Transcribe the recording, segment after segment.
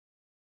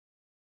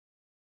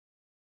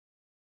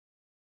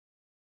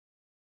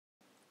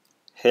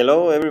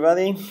Hello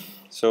everybody.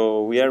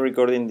 So we are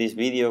recording this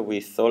video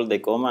with all the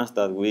commands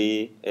that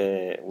we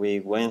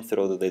went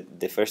through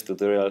the first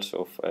tutorials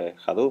of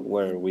Hadoop,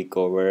 where we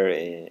cover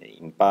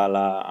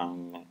Impala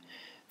and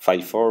file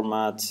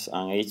formats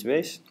and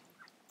HBase.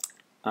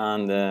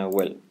 And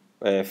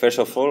first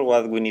of all,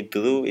 what we need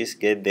to do is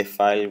get the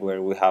file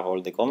where we have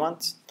all the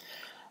commands.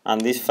 And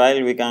this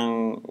file we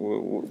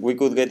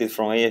could get it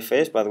from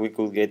AFS, but we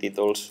could get it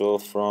also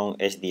from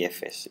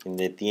SDFS. In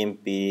the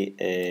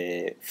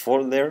TMP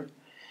folder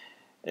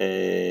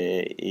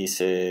is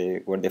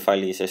where the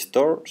file is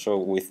stored. So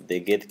with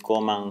the get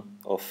command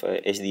of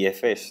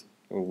SDFS,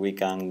 we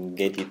can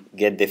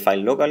get the file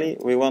locally.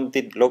 We want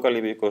it locally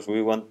because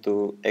we want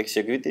to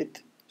execute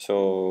it.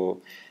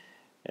 So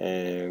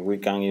we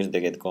can use the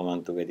get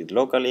command to get it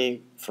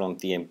locally from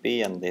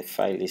TMP, and the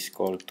file is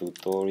called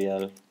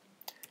tutorial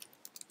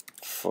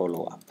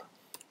follow-up.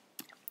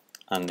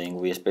 And then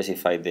we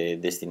specify the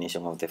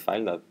destination of the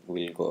file that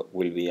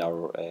will be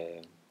our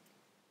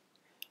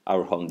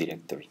home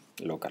directory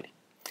locally.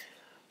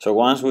 So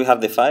once we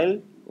have the file,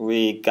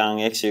 we can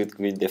execute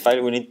with the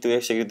file. We need to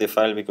execute the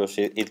file because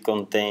it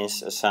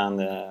contains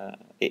some.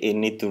 It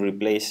needs to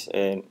replace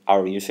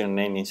our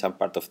username in some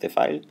part of the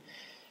file.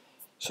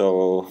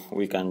 So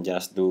we can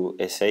just do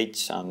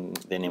sh and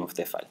the name of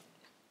the file.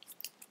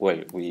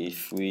 Well,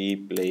 if we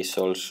place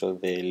also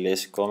the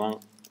less command,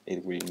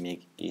 it will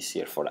make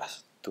easier for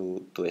us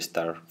to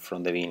start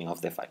from the beginning of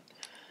the file.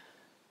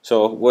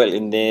 So, well,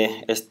 in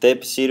the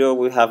step 0,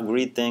 we have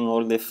written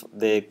all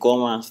the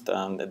commands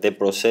and the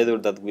procedure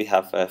that we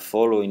have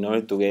followed in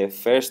order to get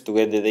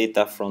the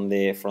data from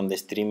the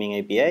streaming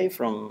API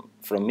from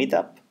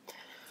Meetup,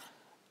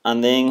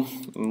 and then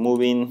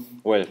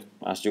moving. Well,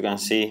 as you can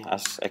see,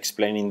 as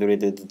explaining during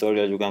the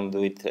tutorial, you can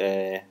do it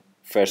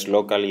first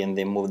locally and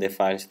then move the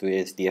files to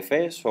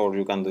SDFS, or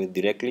you can do it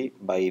directly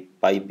by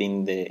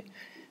piping the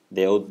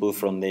output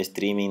from the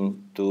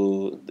streaming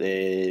to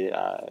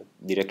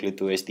directly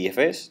to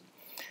SDFS.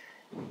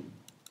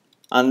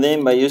 And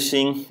then by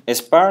using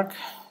Spark,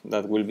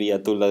 that will be a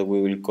tool that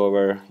we will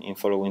cover in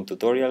following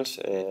tutorials,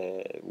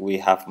 we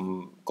have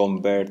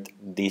convert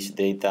this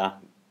data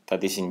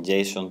that is in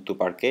JSON to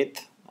Parquet,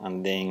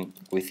 and then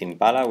with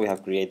Impala we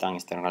have created an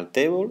external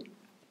table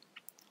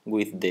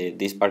with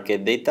this Parquet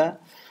data.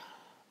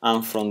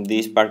 And from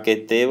this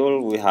Parquet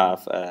table, we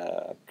have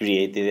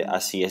created a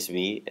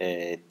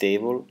CSV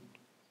table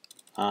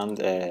and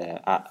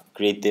a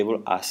create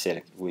table as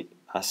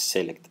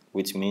select,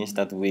 which means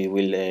that we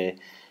will,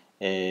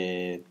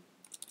 in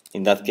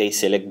that case,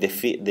 select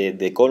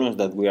the columns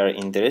that we are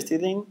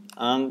interested in,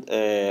 and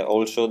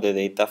also the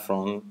data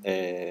from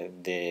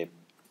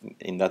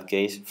in that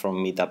case,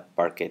 from Meetup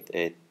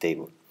Parquet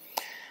table.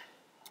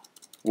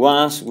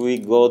 Once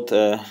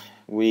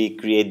we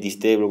create this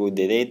table with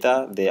the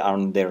data, the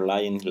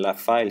underlying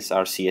files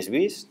are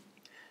CSVs.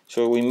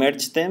 So we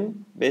merge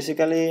them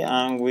basically,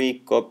 and we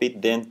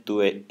copied them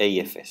to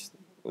AFS.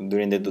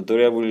 During the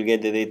tutorial, we will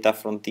get the data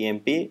from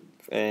TMP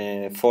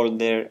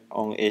folder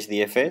on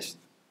SDFS.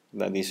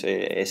 That is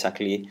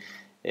exactly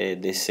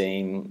the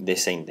same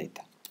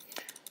data.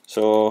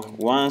 So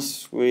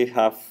once we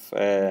have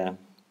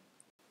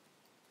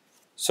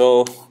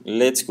so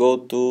let's go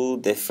to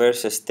the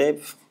first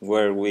step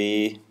where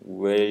we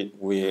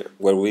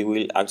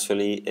will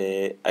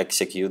actually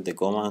execute the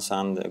commands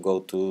and go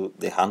to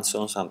the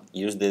hands-ons and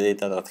use the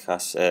data that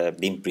has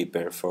been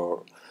prepared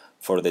for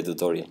the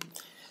tutorial.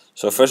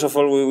 So first of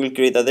all, we will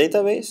create a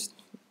database.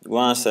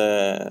 Once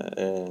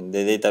the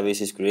database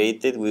is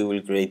created, we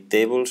will create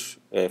tables.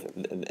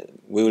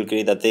 We will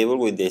create a table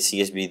with the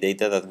CSV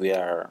data that we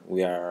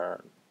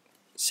are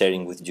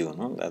sharing with you,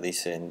 no? That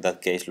is in that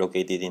case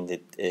located in the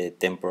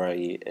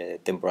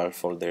temporal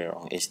folder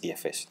on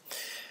SDFS.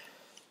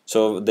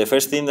 So the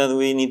first thing that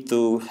we need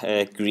to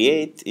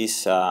create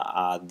is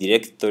a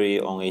directory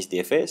on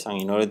SDFS,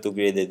 and in order to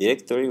create the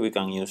directory, we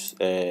can use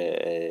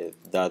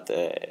that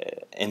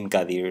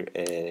mkdir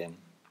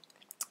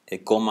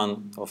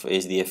command of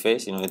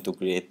SDFS in order to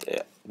create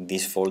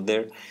this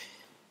folder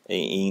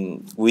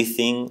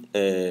within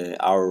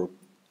our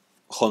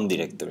home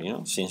directory. You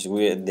know, since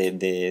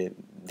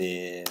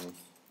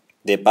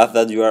the path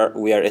that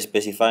we are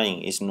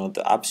specifying is not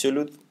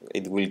absolute,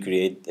 it will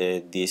create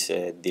this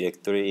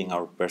directory in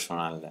our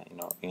personal,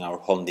 in our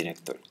home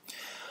directory.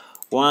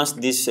 Once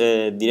this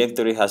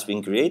directory has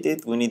been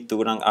created, we need to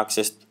grant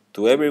access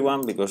to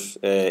everyone, because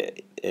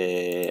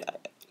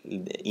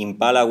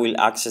Impala will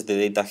access the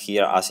data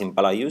here as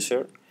Impala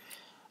user,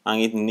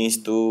 and it needs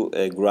to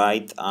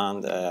write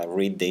and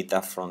read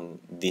data from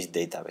this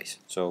database.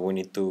 So we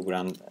need to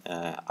grant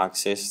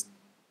access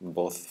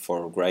both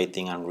for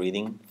writing and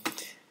reading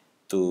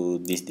to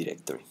this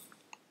directory.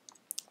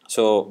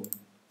 So,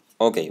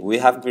 okay, we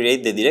have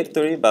created the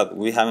directory, but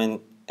we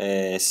haven't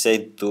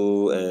said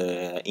to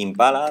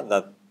Impala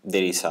that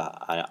there is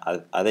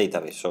a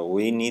database. So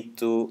we need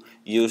to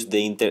use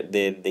the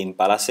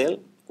Impala shell,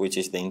 which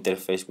is the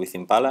interface with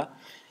Impala,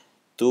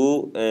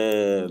 to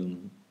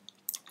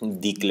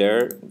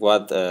declare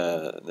what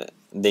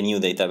the new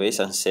database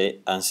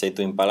and say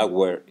to Impala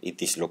where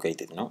it is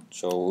located. No,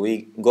 so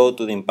we go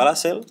to the Impala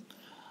cell,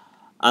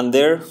 and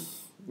there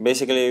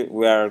basically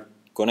we are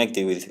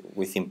connected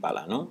with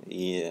Impala. No,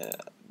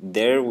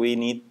 there we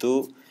need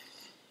to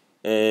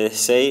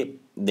say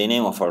the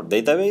name of our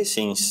database,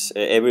 since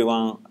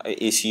everyone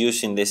is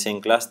using the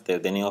same cluster.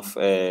 The name of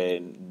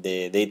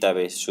the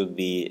database should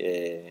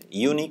be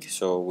unique,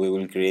 so we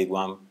will create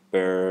one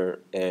per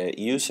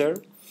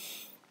user.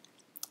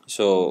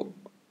 So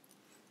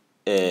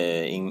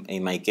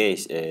in my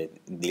case,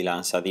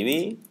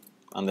 dilansadb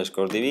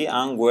underscore db,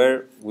 and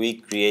where we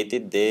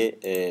created the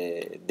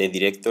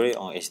directory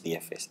on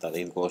HDFS, that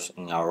it was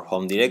in our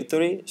home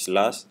directory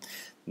slash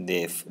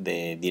the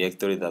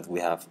directory that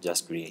we have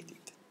just created.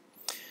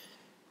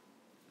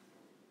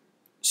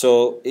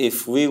 So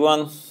if we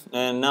want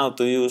now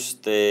to use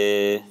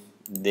the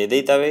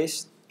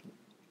database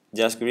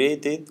just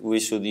created, we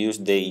should use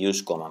the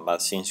use command,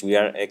 but since we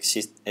are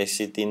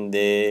exiting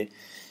the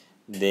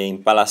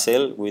Impala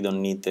cell, we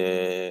don't need,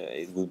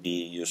 it would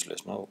be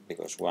useless, no,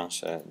 because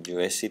once you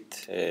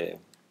exit,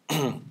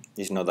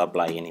 it's not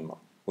apply anymore.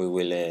 We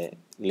will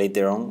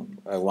later on,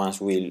 once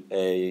we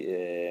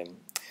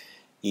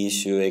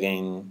issue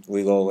again,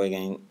 we go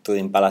again to the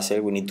Impala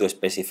cell, we need to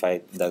specify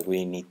that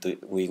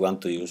we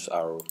want to use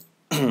our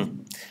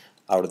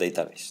our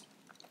database.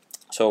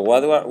 So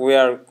what we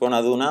are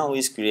gonna do now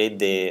is create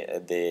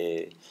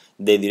the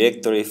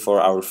directory for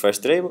our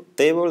first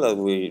table that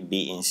will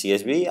be in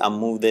CSV, and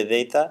move the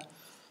data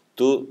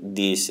to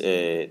this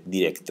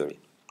directory.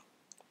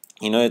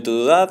 In order to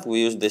do that,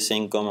 we use the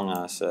same command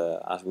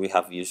as we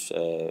have used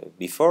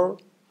before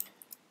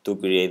to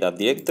create that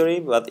directory,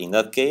 but in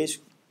that case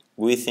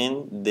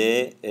within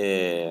the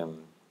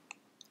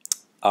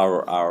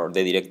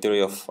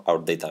directory of our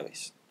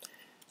database.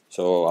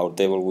 So our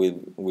table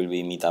will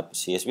be meetup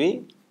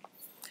CSV.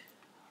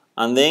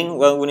 And then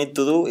what we need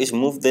to do is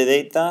move the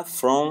data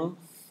from,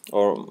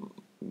 or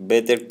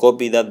better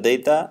copy that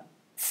data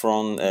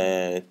from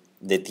the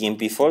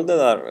TMP folder,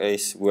 that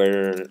is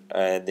where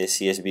the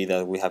CSV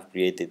that we have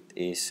created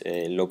is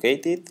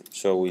located.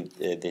 So with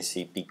the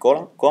cp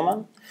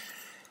command,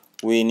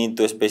 we need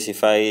to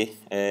specify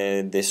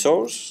the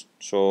source.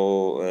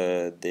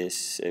 So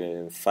this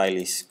file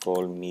is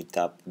called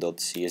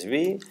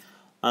meetup.csv,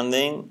 and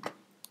then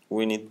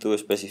we need to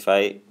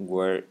specify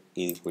where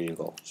it will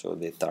go, so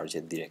the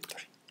target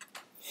directory.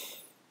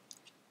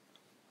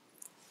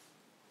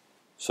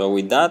 So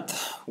with that,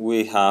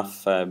 we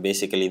have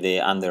basically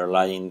the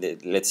underlying,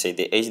 let's say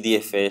the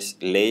HDFS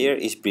layer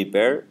is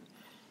prepared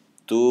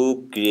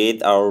to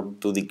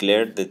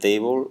declare the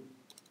table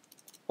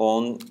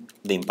on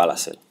the Impala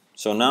cell.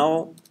 So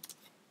now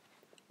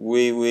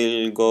we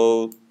will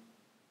go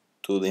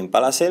to the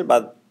Impala cell,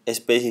 but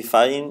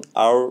specifying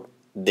our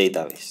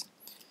database.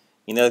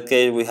 In that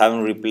case, we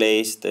haven't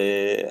replaced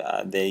the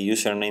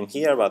username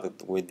here,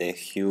 but with the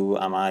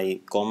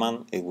whoami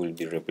command, it will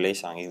be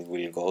replaced, and it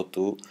will go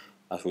to,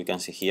 as we can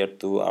see here,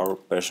 to our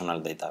personal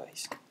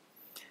database.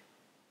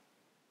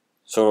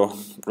 So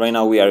right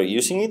now we are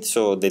using it,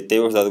 so the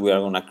tables that we are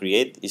going to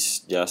create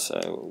is just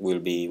will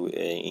be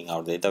in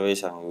our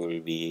database, and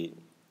will be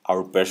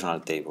our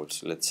personal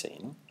tables, let's say.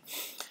 No?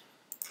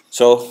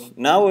 So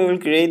now we will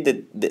create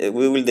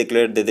we will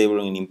declare the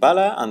table in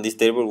Impala, and this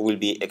table will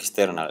be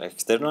external.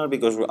 External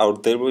because our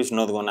table is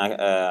not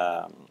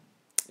gonna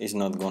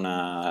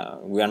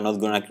we are not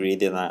gonna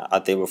create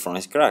a table from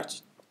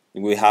scratch.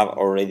 We have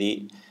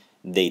already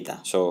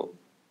data. So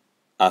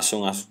as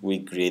soon as we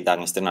create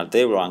an external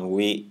table and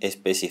we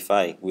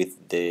specify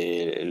with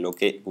the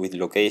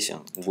location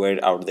where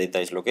our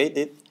data is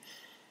located,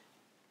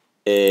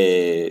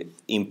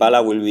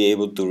 Impala will be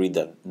able to read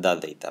that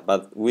data.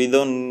 But we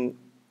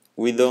don't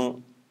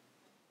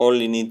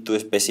only need to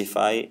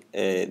specify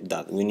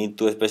that. We need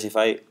to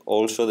specify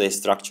also the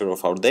structure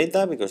of our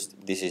data, because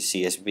this is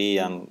CSV,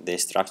 and the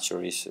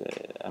structure is,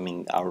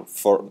 our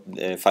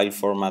file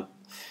format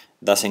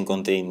doesn't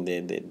contain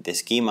the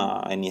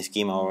schema, any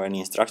schema or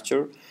any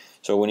structure.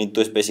 So we need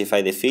to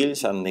specify the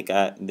fields and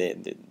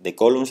the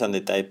columns and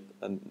the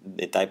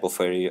type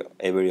of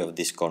every of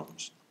these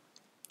columns.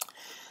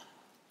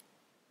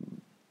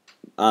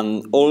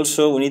 And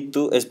also we need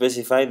to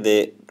specify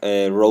the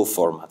row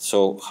format.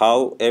 So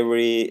how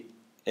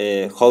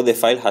the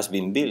file has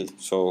been built.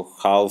 So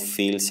how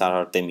fields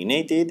are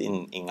terminated,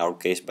 in our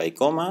case by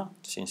comma,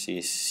 since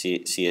it's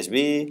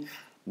CSV,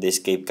 the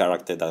escape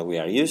character that we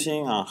are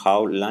using, and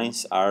how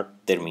lines are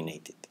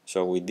terminated.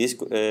 So with this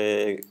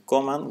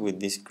command, with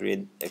this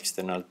create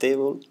external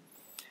table,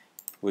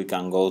 we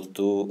can go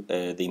to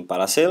the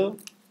Impala cell,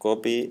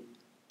 copy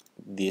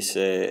this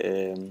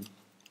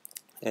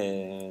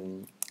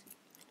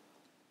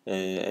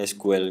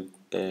SQL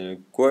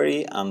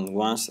query, and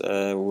once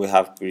we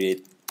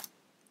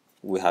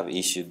have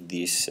issued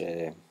this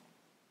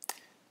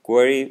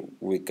query,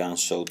 we can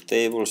show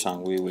tables,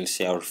 and we will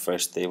see our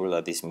first table,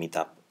 that is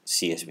meetup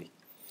CSV.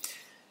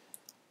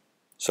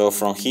 So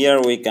from here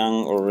we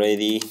can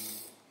already,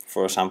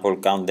 for example,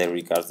 count the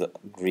records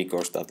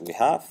that we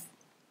have.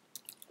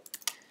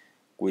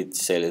 with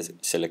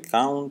select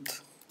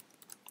count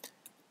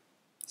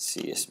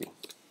CSV,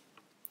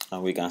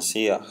 and we can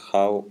see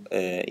how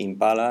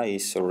Impala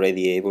is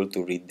already able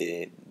to read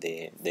the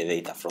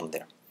data from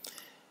there.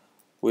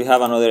 We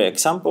have another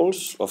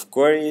examples of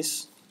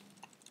queries.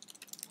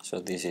 So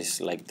this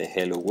is like the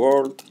hello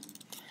world,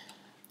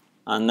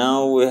 and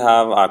now we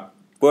have a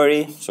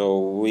query. So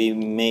we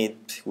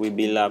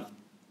build up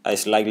a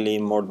slightly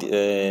more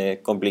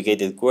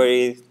complicated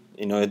query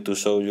in order to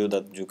show you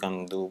that you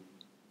can do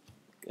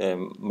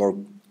more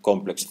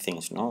complex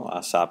things, no,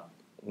 as a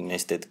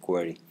nested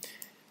query.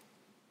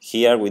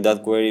 Here with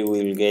that query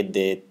we will get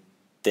the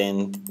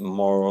 10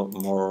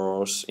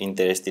 more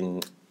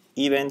interesting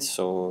events,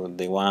 so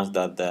the ones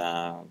that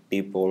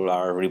people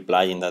are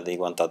replying that they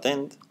want to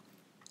attend.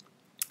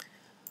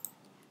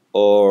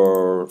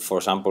 Or for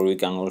example, we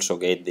can also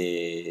get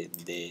the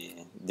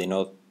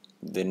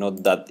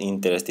not that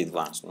interested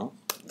ones, no,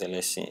 the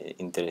less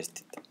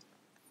interested.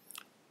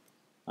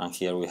 And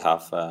here we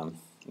have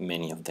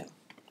many of them.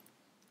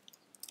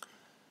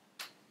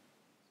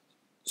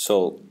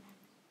 So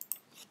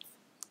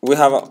we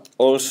have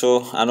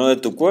also another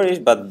two queries,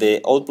 but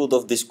the output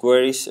of these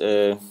queries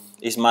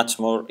is much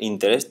more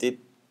interesting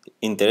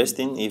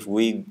if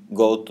we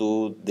go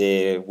to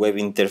the web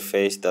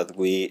interface that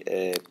we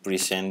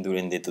present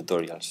during the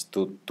tutorials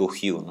to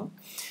Hue, no?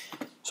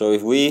 So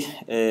if we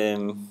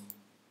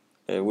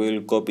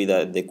will copy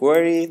the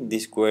query,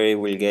 this query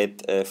will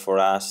get for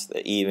us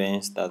the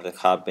events that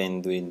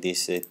happen during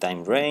this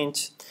time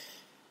range,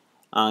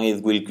 and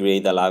it will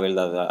create a label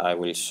that I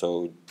will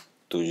show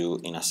to you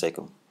in a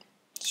second.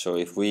 So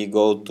if we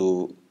go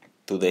to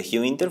the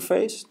Hue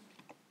interface,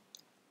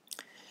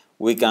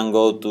 we can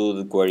go to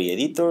the query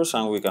editors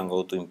and we can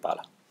go to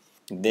Impala.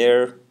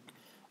 There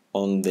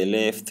on the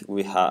left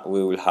we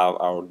will have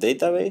our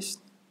database.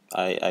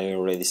 I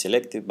already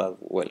selected, but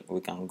well, we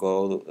can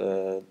go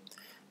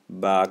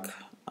back,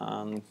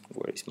 and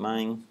where is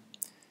mine?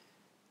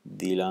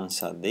 Dylan's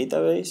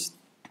database,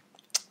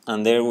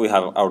 and there we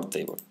have our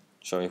table.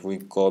 So if we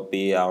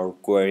copy our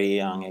query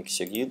and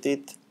execute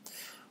it,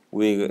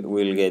 we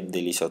will get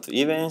the list of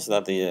events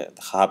that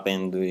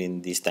happen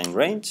during this time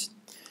range.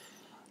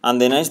 And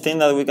the nice thing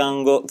that we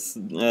can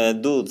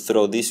do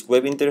through this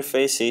web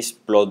interface is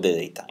plot the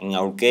data. In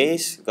our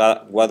case,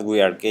 what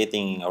we are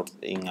getting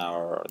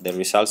the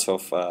results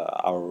of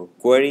our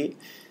query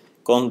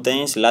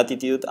contains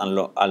latitude and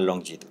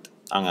longitude,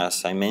 and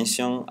as I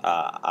mentioned,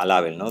 a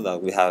label, no, that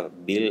we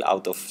have built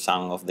out of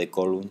some of the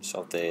columns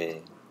of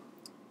the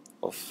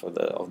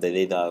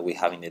data we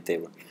have in the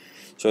table.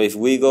 So if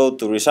we go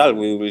to result,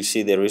 we will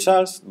see the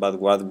results, but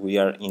what we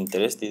are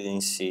interested in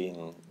is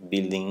in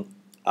building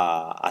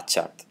a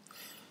chart.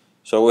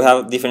 So we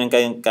have different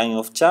kind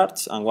of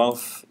charts, and one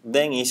of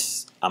them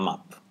is a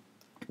map,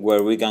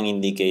 where we can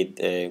indicate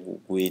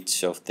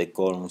which of the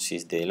columns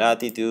is the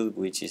latitude,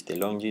 which is the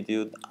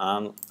longitude,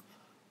 and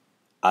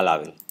a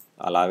label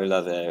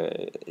that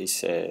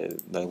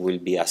that will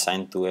be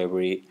assigned to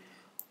every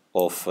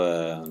of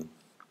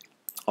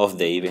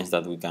the events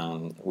that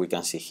we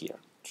can see here.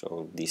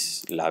 So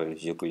this label,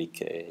 you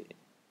click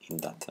in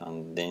that,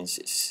 and then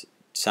since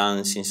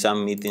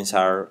some meetings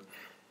are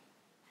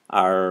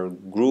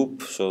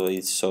grouped, so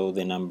it shows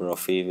the number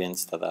of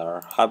events that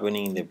are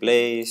happening in the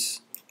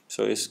place.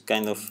 So it's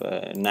kind of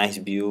a nice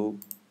view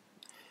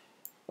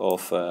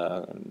of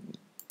the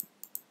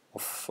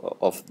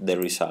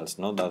results,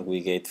 no, that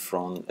we get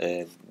from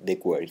the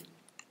query.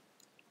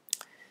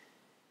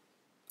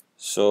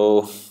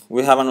 So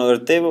we have another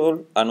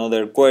table,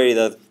 another query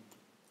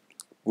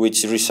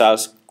which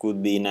results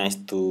could be nice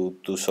to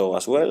show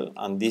as well,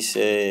 and this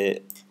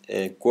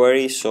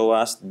query shows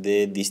us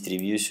the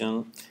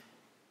distribution.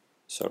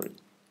 Sorry,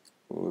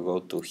 we go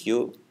to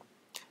Hue,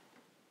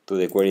 to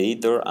the query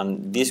editor,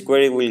 and this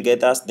query will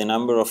get us the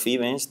number of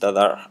events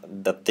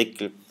that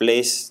take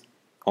place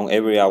on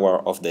every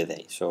hour of the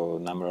day. So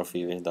number of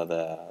events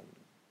that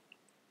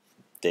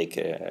take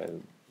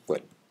well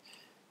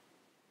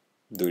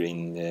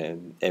during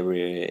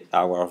every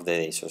hour of the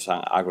day. So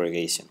some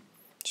aggregation.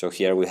 So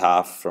here we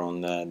have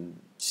from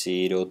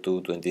 0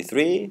 to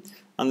 23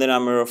 and the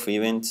number of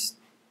events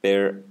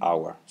per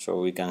hour.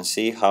 So we can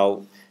see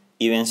how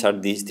events are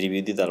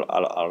distributed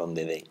along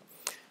the day.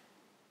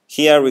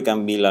 Here we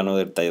can build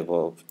another type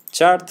of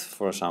chart,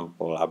 for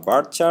example a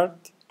bar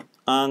chart,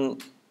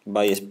 and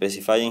by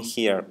specifying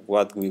here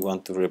what we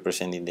want to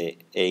represent in the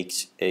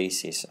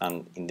x-axis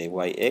and in the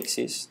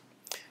y-axis,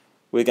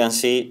 we can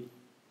see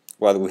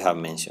what we have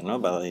mentioned, no?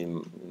 But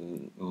in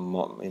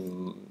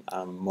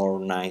a more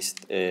nice,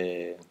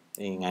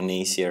 in an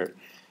easier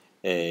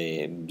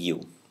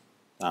view.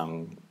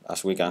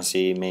 As we can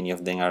see, many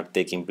of them are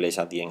taking place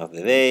at the end of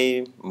the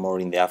day, more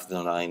in the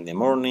afternoon than in the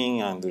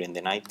morning, and during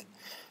the night,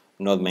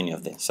 not many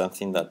of them,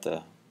 something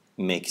that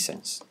makes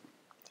sense.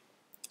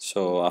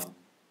 So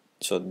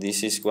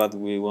this is what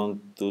we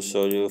want to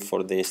show you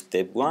for the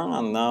step 1,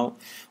 and now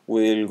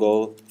we'll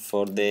go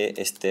for the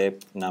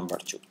step number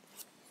 2.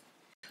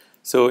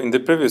 So in the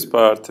previous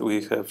part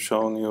we have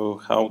shown you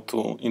how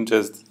to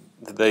ingest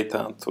the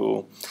data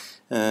to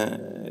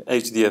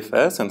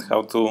HDFS and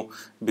how to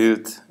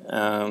build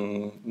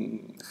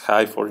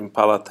Hive or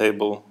Impala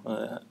table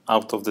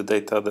out of the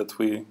data that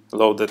we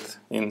loaded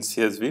in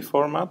CSV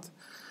format.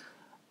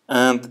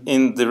 And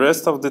in the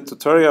rest of the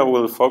tutorial,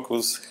 we'll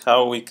focus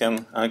how we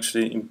can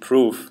actually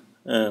improve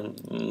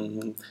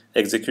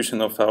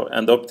execution of our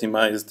and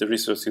optimize the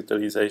resource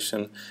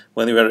utilization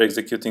when we are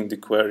executing the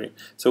query.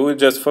 So we'll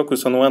just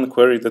focus on one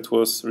query that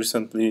was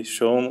recently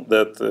shown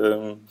that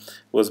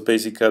was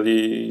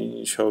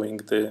basically showing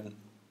the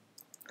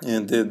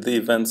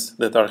events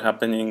that are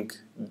happening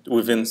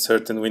within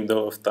certain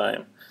window of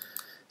time.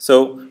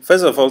 So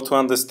first of all, to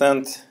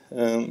understand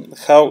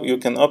how you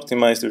can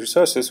optimize the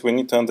resources, we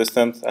need to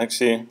understand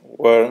actually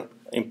where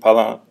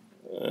Impala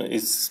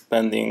is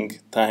spending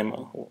time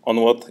on,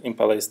 what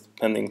Impala is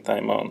spending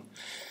time on.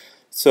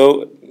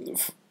 So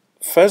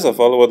first of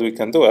all, what we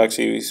can do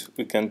actually is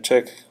we can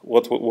check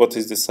what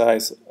is the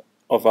size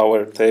of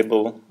our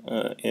table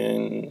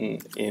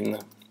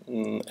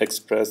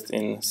expressed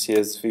in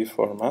CSV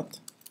format.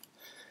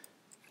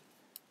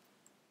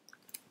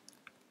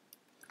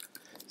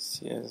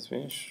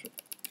 CSV,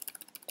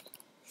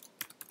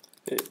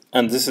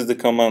 and this is the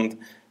command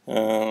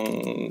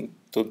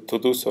to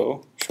do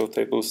so. Show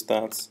table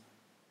stats.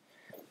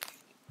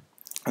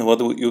 And what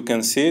you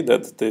can see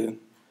that the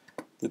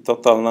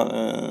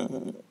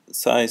total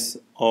size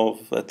of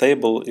a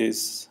table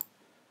is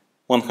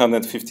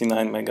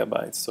 159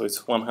 megabytes, so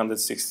it's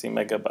 160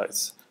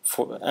 megabytes.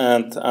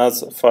 And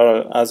as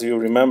far as you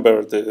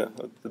remember,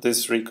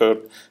 this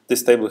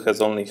table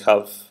has only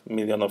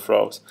 500,000 of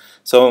rows.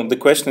 So the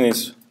question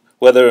is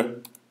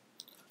whether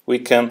we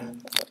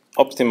can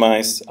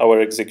optimize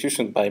our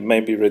execution by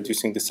maybe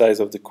reducing the size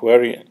of the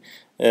query,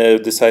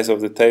 the size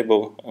of the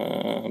table,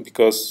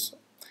 because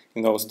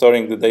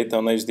storing the data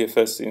on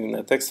HDFS in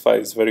a text file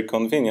is very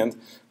convenient,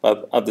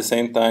 but at the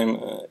same time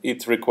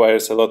it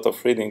requires a lot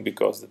of reading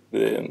because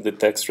the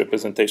text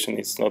representation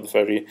is not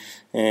very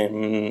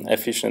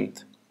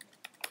efficient.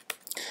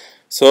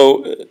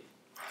 So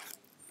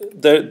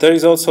there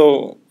is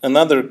also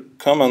another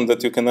command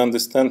that you can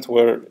understand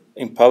where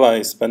Impala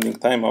is spending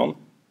time on.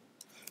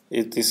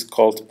 It is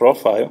called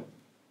profile,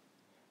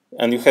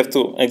 and you have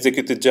to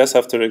execute it just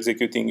after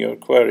executing your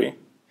query.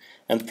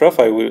 And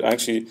profile will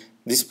actually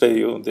display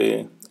you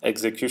the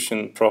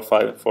execution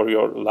profile for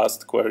your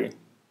last query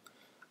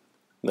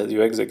that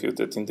you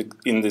executed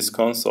in this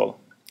console.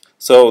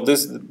 So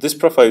this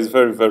profile is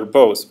very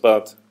verbose,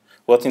 but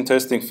what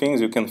interesting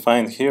things you can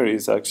find here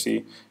is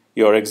actually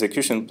your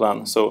execution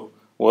plan. So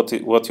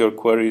what your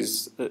query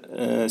is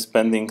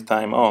spending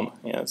time on,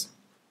 yes,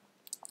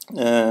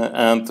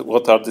 and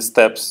what are the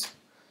steps.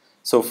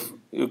 So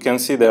you can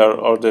see they are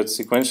ordered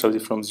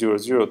sequentially from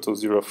 00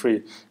 to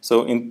 03.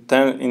 So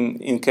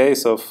in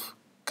case of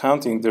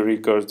counting the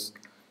records,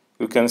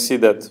 you can see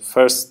that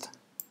first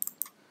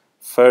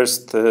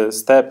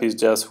step is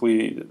just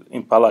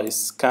Impala is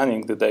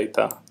scanning the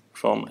data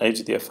from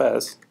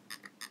HDFS.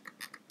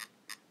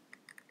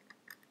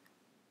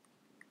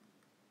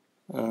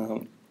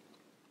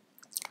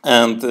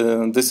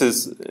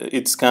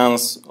 It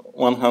scans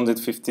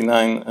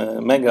 159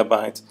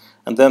 megabytes,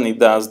 and then it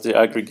does the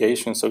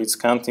aggregation, so it's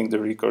counting the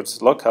records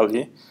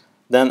locally,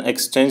 then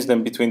exchange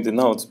them between the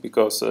nodes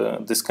because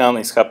the scan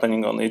is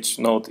happening on each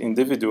node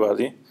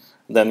individually.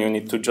 Then you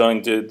need to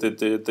join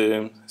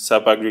the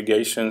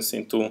sub-aggregations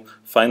into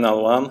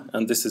final one,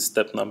 and this is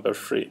step number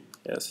 3,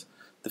 yes,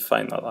 the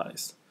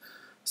finalize.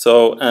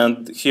 So,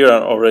 and here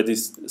are already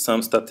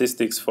some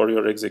statistics for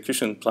your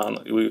execution plan.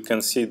 You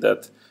can see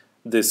that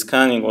the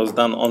scanning was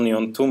done only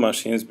on 2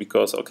 machines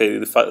because, okay,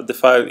 the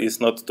file is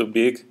not too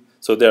big,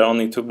 so there are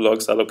only 2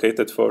 blocks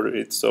allocated for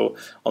it, so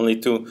only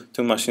two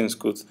machines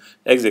could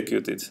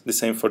execute it. The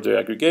same for the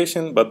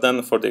aggregation, but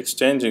then for the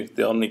exchanging,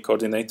 the only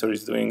coordinator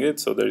is doing it,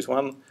 so there is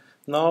 1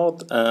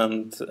 node,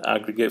 and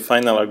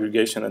final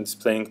aggregation and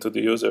displaying to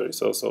the user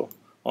is also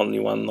only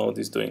 1 node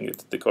is doing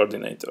it, the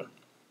coordinator.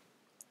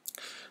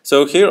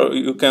 So here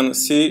you can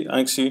see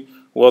actually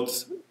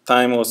what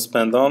time was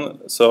spent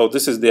on. So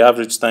this is the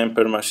average time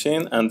per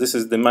machine, and this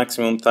is the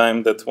maximum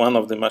time that one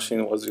of the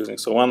machine was using.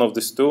 So one of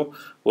these 2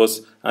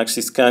 was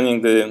actually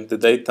scanning the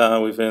data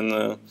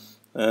within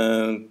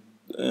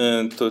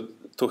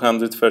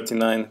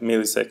 239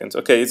 milliseconds.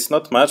 Okay, it's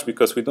not much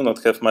because we do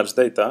not have much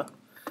data.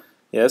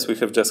 Yes, we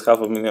have just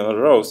 500,000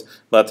 rows,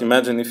 but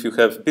imagine if you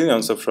have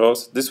billions of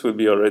rows, this will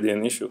be already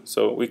an issue.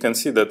 So we can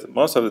see that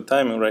most of the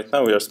time right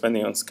now we are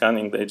spending on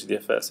scanning the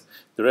HDFS.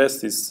 The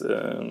rest is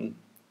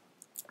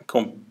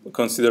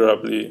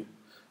considerably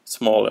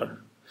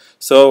smaller.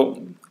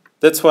 So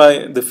that's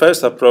why the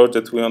first approach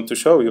that we want to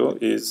show you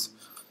is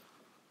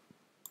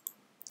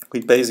we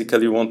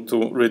basically want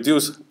to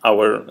reduce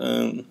our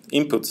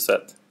input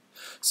set.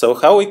 So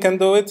how we can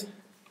do it?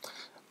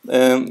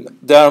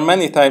 There are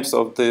many types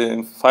of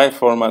the file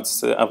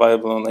formats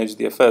available on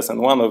HDFS,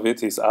 and one of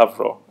it is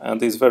Avro, and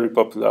is very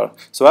popular.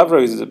 So Avro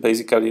is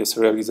basically a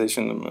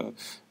serialization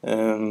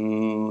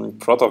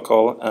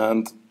protocol,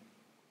 and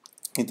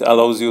it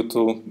allows you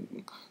to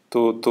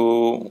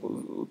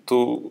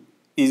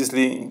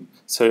easily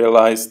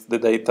serialize the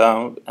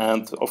data,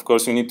 and of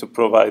course you need to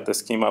provide the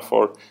schema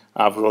for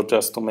Avro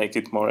just to make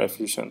it more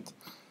efficient.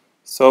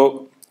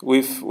 So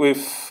with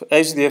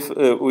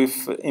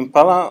with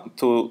Impala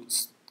to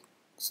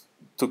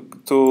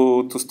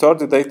store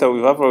the data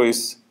with Avro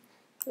is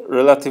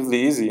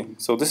relatively easy.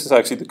 So this is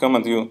actually the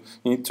command you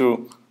need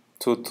to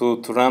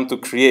run to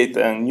create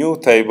a new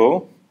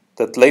table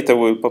that later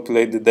will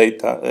populate the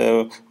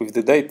data with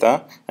the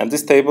data. And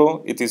this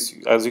table, it is,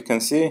 as you can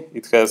see,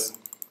 it has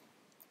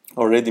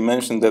already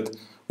mentioned that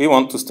we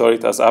want to store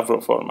it as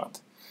Avro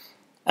format.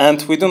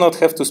 And we do not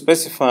have to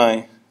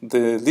specify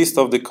the list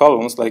of the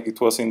columns like it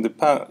was in the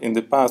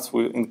past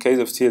in case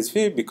of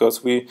CSV,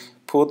 because we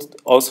put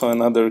also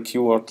another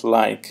keyword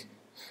like.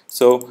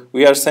 So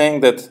we are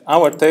saying that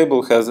our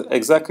table has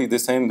exactly the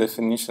same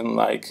definition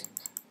like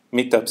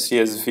meetup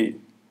CSV,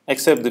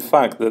 except the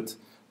fact that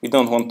we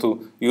don't want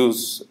to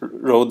use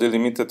row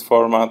delimited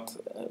format,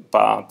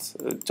 but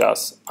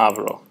just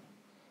Avro.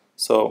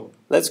 So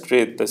let's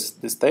create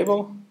this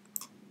table.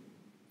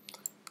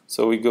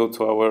 So we go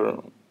to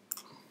our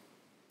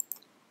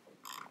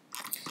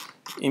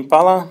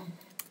Impala.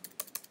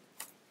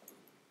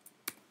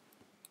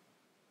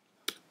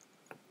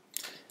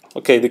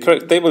 Okay, the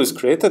correct table is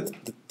created.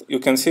 You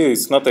can see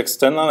it's not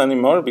external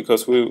anymore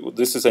because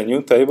this is a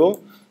new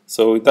table.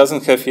 So it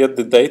doesn't have yet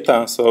the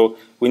data, so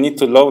we need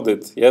to load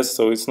it. Yes,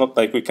 so it's not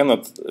like we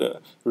cannot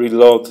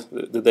reload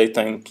the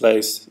data in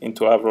place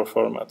into Avro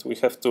format. We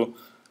have to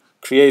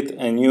create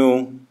a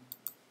new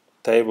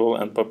table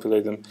and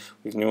populate them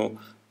with new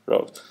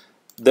rows.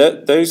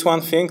 There is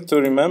one thing to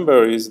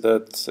remember is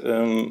that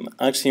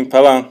actually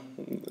Impala,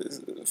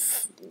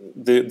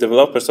 the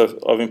developers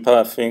of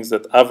Impala thinks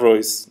that Avro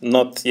is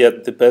not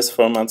yet the best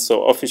format,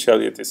 so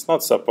officially it is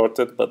not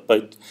supported, but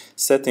by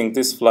setting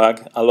this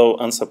flag, allow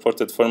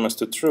unsupported formats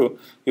to true,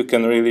 you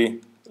can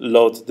really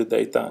load the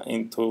data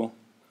into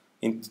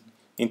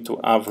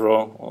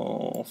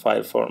Avro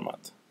file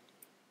format.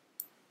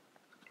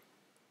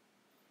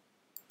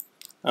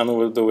 And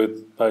we'll do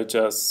it by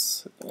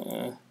just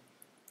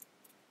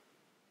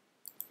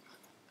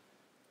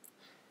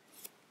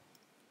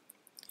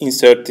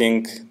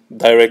inserting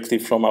directly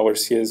from our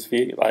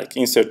CSV, like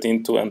insert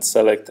into and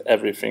select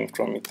everything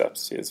from meetup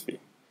CSV.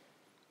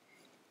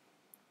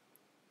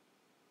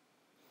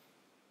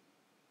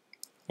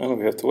 And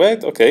we have to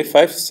wait, okay,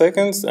 5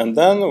 seconds, and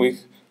then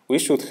we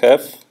should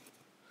have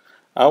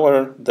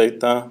our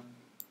data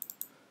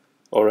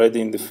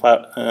already in the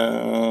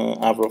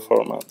Avro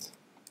format.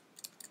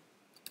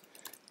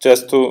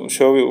 Just to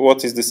show you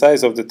what is the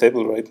size of the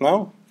table right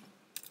now.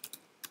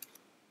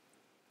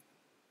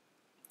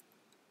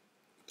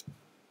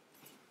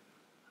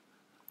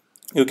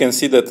 You can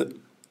see that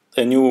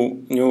a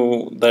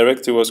new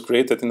directory was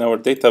created in our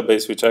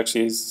database, which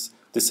actually is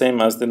the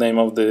same as the name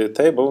of the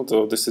table.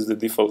 So this is the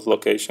default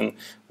location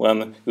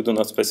when you do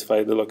not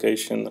specify the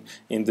location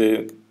in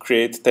the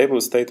create table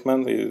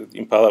statement.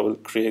 Impala will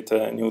create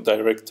a new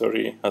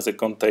directory as a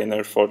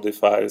container for the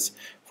files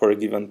for a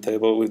given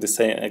table with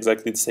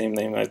exactly the same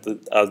name as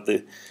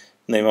the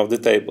name of the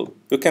table.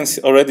 You can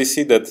already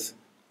see that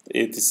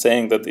it is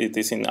saying that it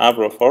is in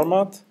Avro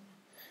format,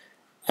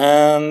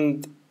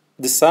 and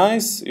the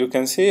size, you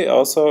can see,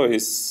 also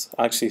is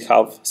actually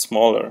half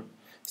smaller.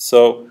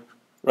 So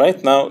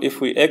right now,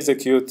 if we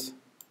execute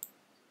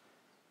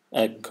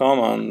a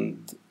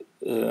command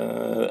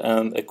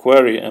and a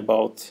query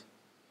about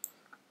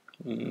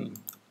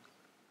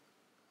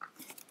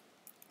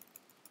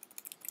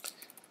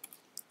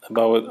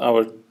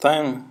our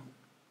time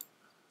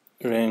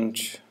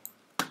range,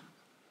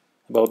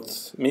 about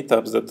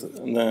meetups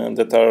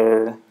that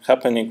are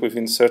happening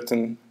within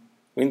certain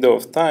window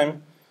of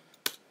time,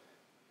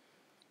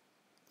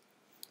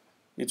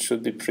 it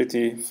should be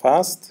pretty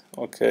fast.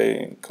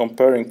 Okay,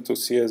 comparing to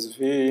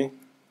CSV,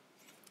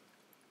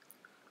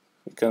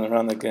 we can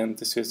run again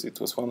the CSV. It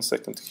was 1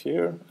 second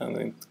here, and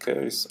in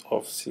case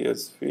of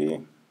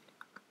CSV,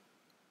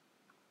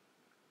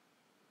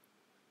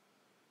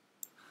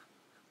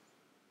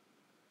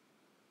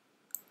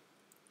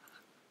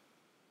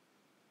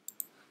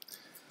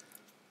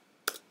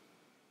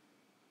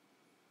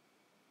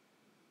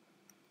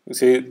 you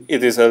see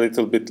it is a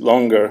little bit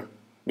longer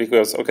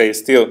because, okay,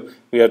 still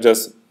we are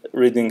just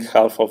reading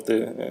half of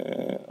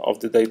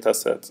the data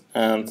set,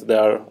 and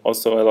there are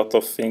also a lot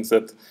of things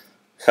that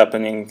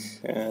happening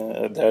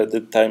there. The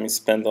time is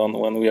spent on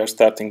when we are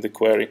starting the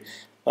query.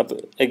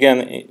 But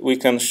again, we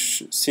can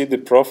see the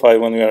profile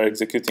when we are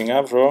executing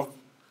Avro,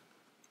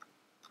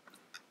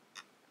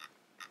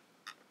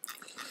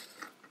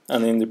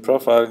 and in the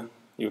profile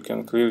you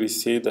can clearly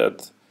see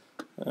that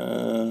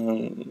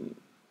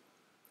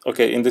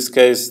okay, in this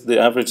case the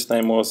average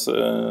time was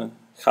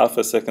half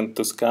a second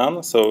to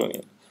scan, so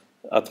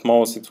at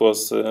most it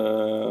was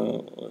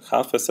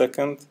half a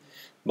second,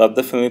 but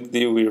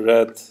definitely we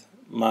read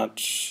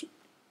much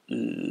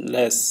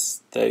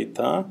less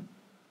data,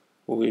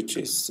 which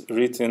is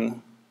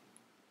written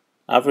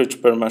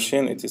average per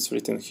machine. It is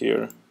written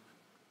here.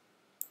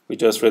 We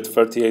just read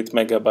 38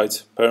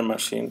 megabytes per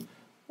machine,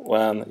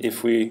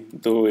 if we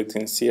do it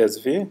in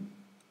CSV,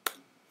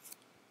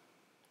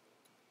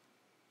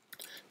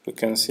 you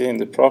can see in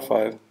the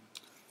profile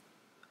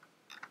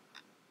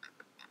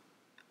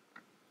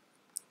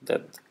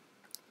that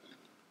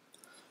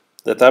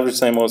average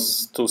time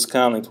was to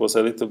scan, it was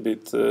a little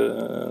bit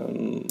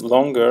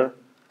longer,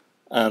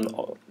 and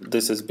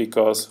this is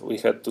because we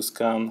had to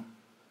scan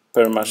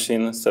per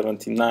machine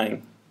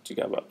 79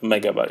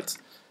 megabytes.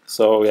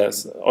 So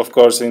yes, of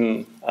course,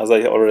 as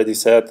I already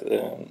said,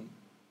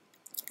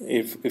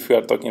 if we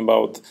are talking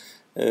about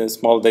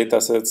small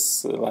data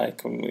sets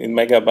like in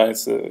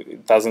megabytes,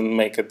 it doesn't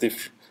make a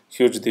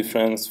huge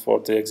difference for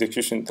the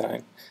execution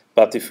time.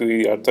 But if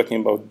we are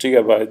talking about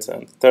gigabytes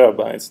and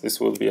terabytes, this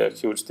will be a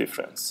huge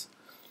difference.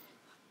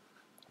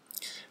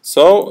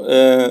 So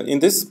in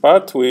this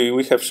part,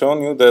 we have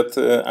shown you that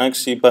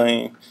actually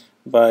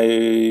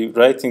by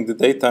writing the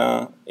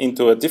data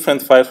into a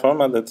different file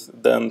format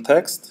than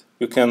text,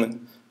 you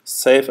can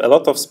save a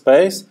lot of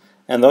space,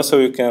 and also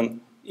you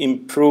can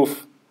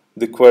improve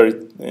the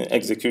query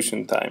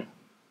execution time.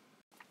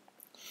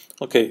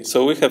 Okay,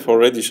 so we have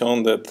already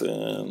shown that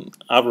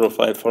Avro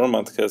file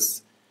format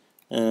has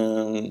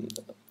a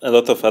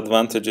lot of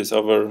advantages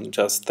over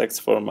just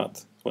text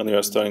format when you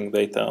are storing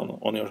data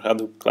on your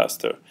Hadoop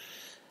cluster.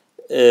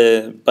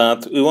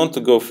 But we want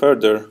to go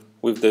further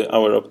with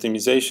our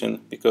optimization,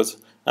 because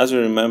as you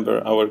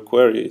remember, our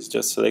query is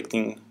just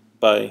selecting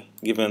by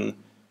given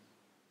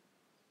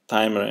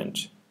time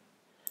range.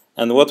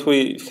 And what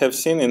we have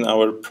seen in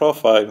our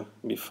profile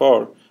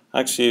before,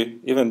 actually,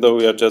 even though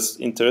we are just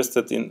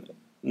interested in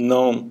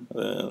known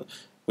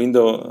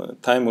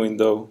time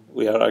window,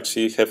 we are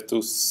actually have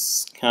to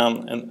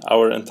scan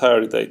our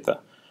entire data,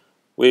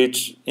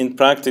 which in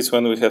practice,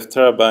 when we have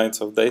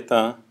terabytes of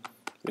data,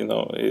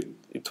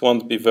 it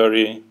won't be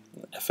very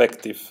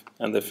effective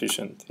and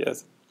efficient.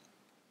 Yes.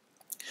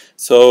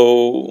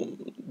 So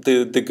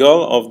the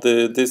goal of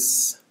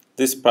this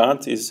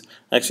part is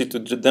actually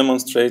to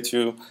demonstrate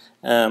you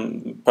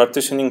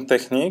partitioning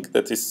technique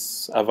that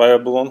is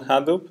available on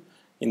Hadoop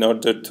in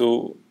order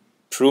to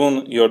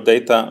prune your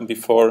data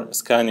before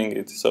scanning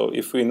it. So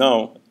if we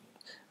know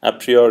a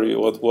priori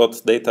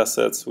what data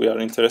sets we are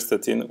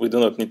interested in, we do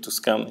not need to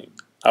scan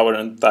our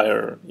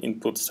entire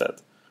input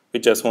set.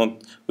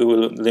 We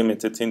will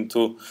limit it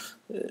into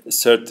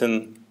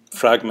certain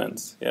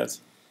fragments.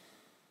 Yes.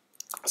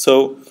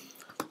 So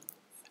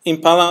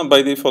Impala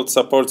by default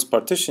supports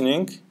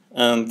partitioning,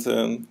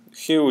 and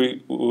here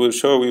we will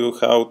show you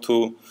how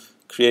to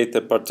create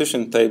a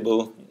partition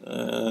table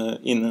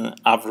in an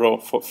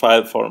Avro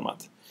file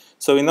format.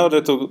 So in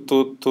order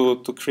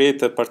to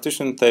create a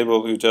partition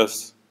table, you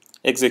just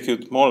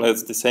execute more or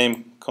less the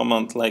same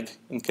command like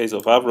in case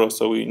of Avro.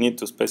 So we need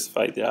to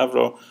specify the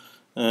Avro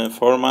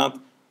format.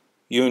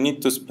 You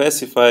need to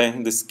specify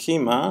the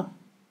schema,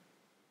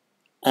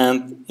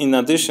 and in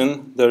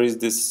addition, there is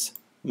this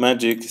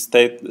magic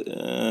state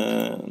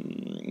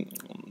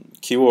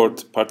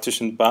keyword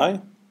partitioned by,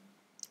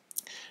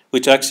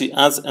 which actually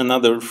adds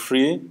another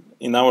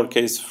in our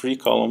case, 3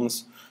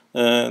 columns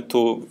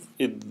to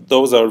it.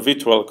 Those are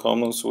virtual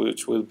columns,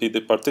 which will be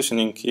the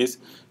partitioning keys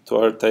to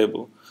our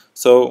table.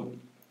 So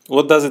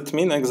what does it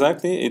mean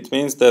exactly? It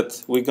means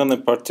that we're going to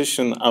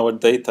partition our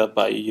data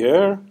by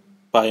year,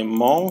 by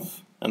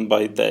month, and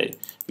by day,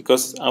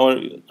 because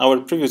our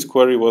previous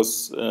query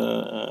was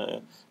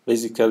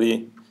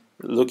basically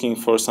looking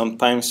for some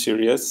time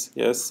series,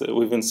 yes,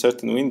 within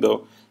certain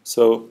window.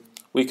 So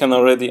we can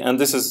already, and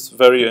this is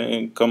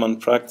very common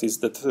practice,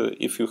 that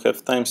if you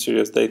have time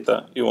series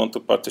data, you want to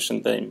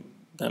partition them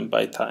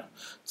by time.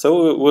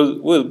 So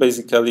we'll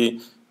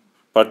basically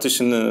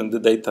partition the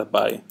data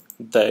by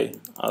day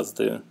as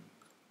the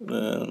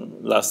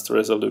last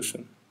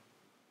resolution.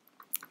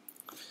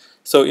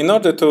 So in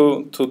order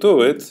to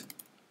do it,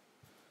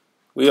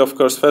 we of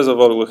course, first of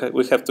all,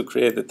 we have to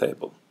create a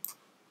table.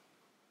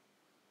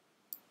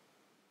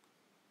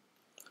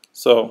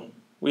 So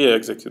we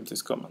execute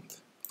this command.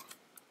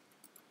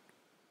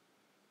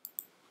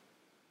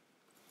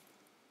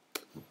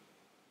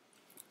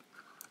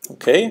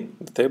 Okay,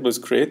 the table is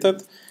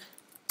created,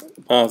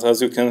 but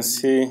as you can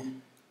see,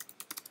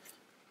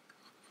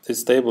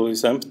 this table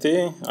is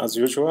empty as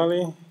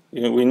usually.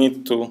 We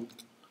need to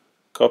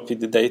copy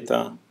the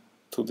data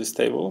to this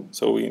table,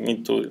 so we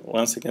need to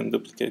once again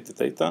duplicate the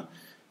data.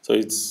 So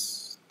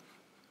it's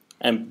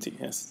empty,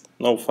 yes,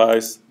 no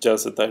files,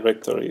 just a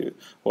directory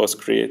was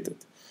created.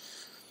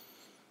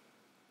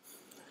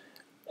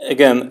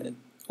 Again,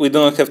 we do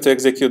not have to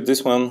execute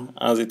this one,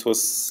 as it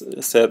was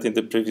said in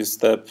the previous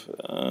step.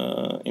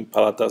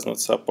 Impala does not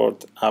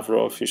support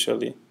Avro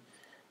officially.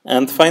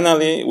 And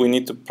finally, we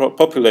need to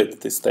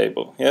populate this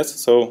table. Yes,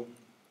 so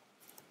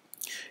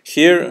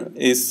here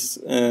is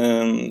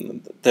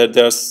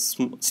there are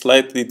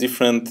slightly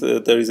different.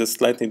 There is a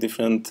slightly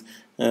different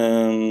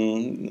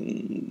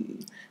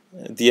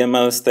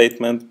DML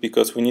statement,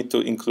 because we need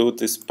to include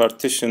this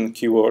partition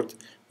keyword,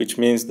 which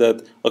means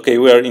that okay,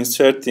 we are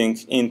inserting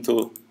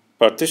into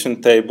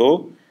partition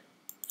table,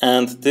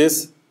 and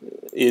this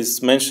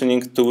is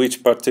mentioning to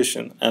which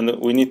partition, and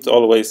we need to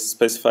always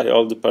specify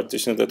all the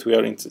partitions that we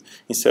are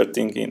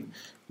inserting in.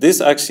 This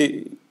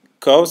actually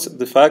causes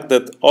the fact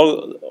that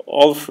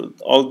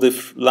all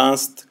the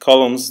last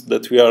columns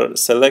that we are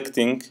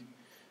selecting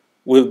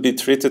will be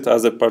treated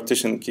as a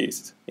partition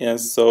keys.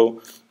 Yes,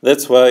 so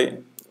that's why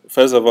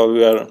first of all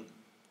we are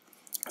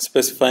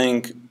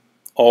specifying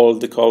all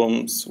the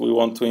columns we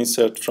want to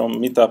insert from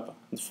meetup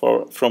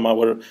from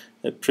our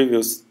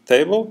previous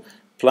table.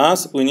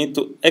 Plus, we need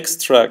to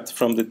extract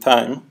from the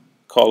time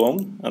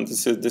column, and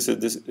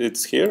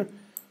it's here,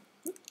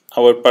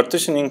 our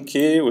partitioning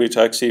key, which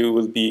actually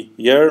will be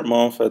year,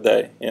 month, a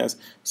day. Yes.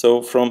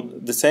 So from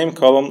the same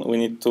column, we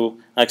need to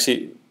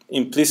actually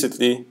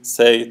implicitly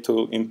say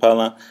to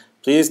Impala,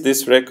 please,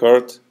 this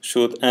record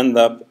should end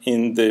up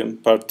in the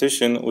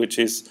partition which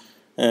is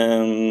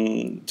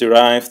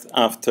derived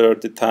after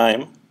the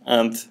time,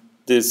 and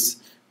this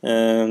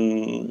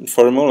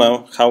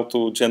formula, how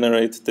to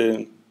generate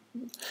the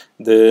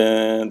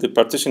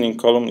partitioning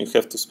column, you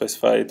have to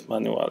specify it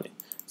manually.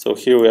 So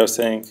here we are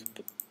saying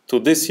to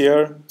this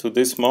year, to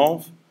this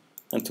month,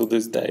 and to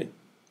this day.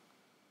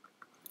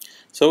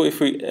 So if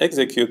we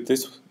execute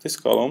this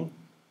column,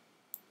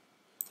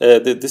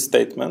 this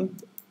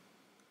statement,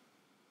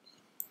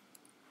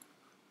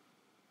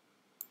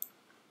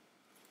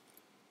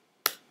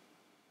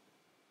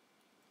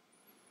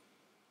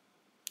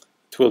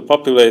 it will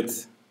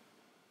populate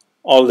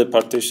all the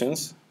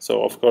partitions.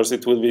 So of course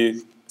it will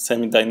be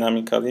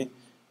semi-dynamically,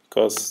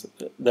 because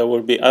there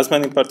will be as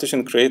many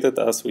partitions created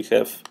as we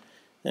have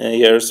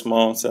years,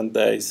 months, and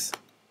days.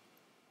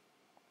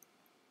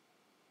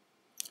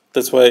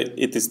 That's why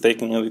it is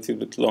taking a little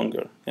bit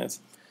longer.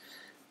 Yes.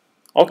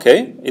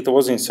 Okay, it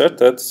was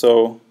inserted.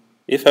 So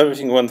if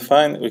everything went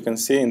fine, we can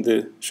see in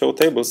the show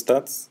table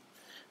stats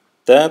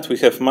that we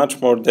have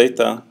much more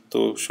data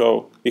to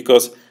show,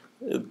 because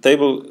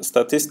table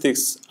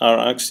statistics are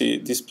actually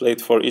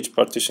displayed for each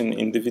partition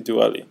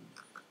individually.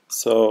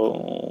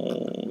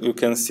 So you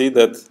can see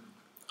that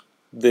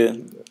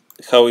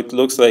how it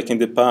looks like in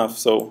the path.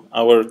 So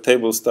our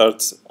table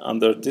starts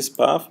under this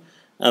path,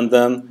 and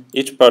then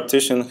each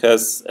partition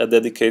has a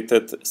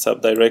dedicated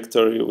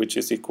subdirectory which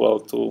is equal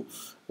to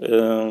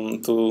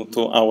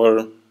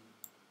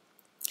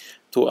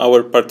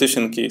our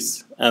partition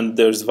keys, and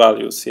there's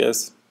values.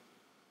 Yes.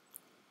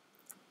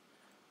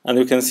 And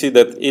you can see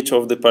that each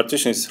of the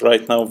partitions is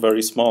right now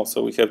very small,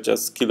 so we have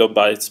just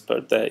kilobytes per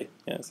day.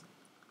 Yes.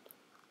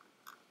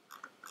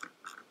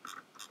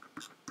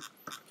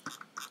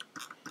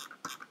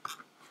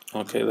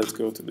 Okay, let's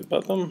go to the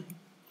bottom.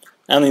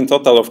 And in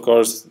total, of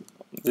course,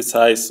 the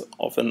size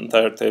of an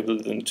entire table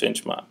didn't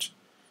change much.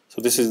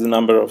 So this is the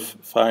number of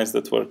files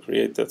that were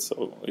created,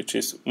 so which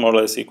is more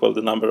or less equal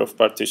to the number of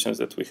partitions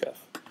that we have.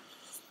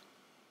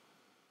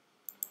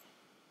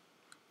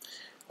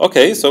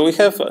 Okay, so we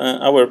have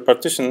our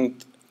partition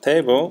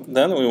table.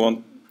 Then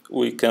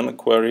we can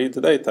query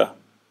the data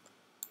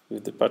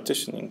with the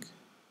partitioning.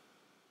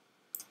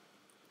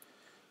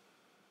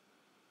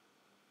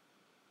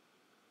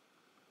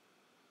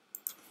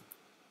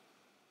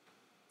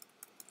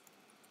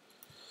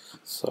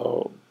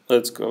 So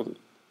let's go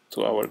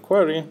to our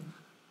query.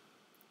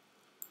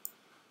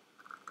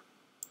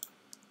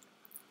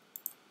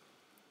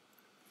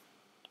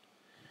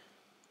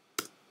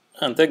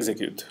 And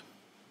execute.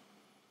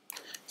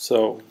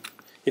 So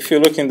if you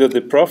look into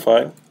the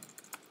profile,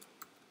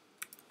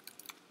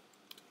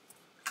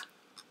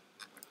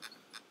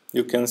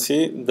 you can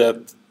see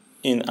that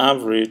in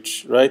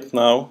average right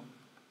now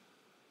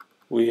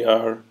we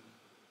are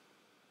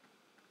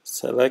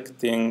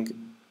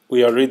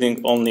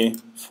reading only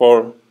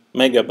 4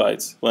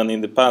 megabytes, when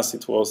in the past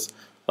it was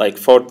like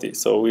 40.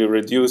 So we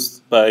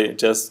reduced by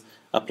just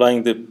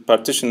applying the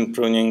partition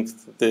pruning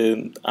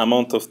the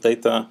amount of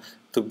data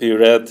to be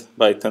read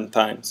by 10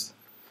 times.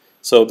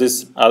 So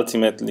this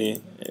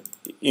ultimately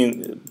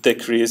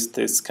decreased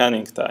the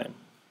scanning time.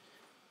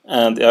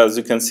 And as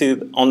you can see,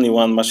 only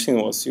one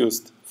machine was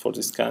used for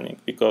the scanning,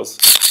 because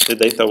the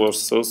data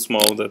was so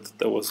small that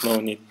there was no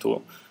need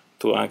to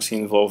actually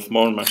involve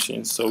more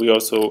machines. So we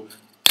also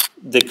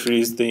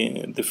decreased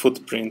the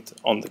footprint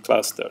on the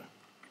cluster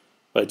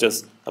by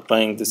just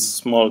applying this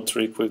small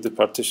trick with the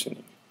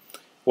partitioning.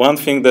 One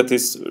thing that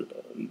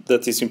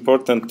is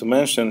important to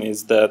mention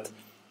is that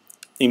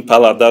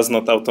Impala does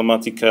not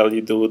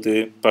automatically do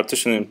the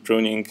partitioning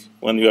pruning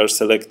when you are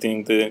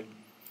selecting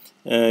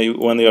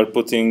when you are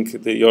putting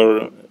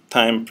your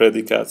time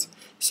predicates.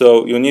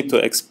 So you need to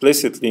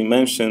explicitly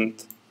mention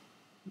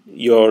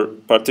your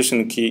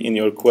partition key in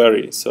your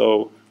query.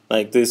 So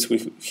like this,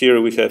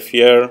 here we have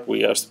year.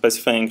 We are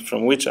specifying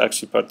from which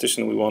actually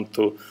partition we want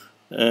to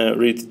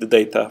read the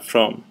data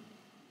from.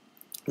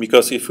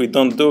 Because if we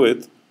don't do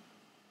it,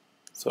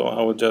 so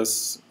I will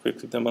just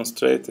quickly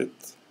demonstrate it.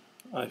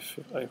 I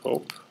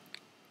hope.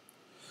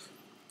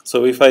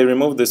 So if I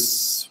remove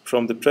this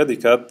from the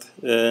predicate,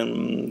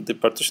 the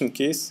partition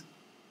keys,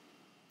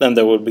 then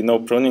there will be no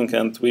pruning,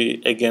 and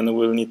we again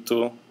will need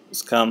to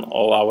scan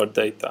all our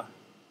data.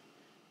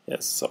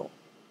 Yes, so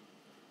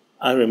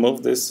I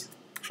remove this,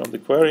 from the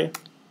query.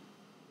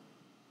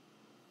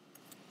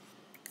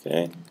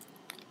 Okay,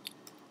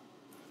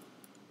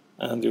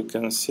 and you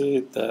can see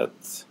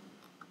that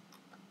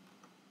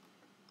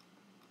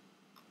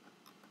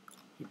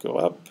you go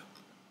up.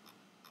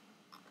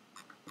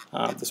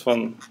 This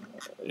one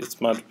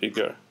is much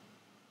bigger,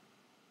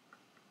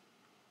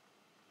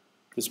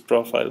 this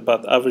profile,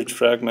 but average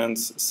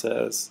fragments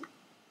says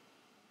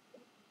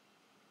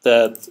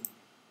that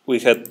we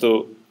had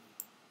to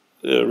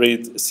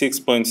read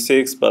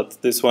 6.6, but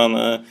this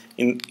one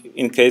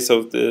in case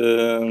of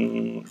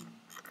the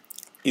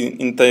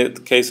in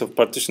the case of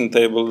partition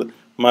table,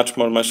 much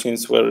more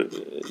machines were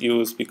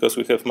used because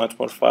we have much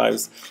more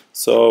files.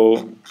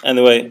 So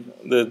anyway,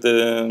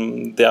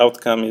 the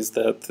outcome is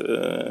that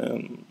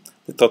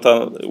the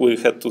total, we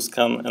had to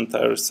scan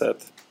entire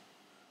set,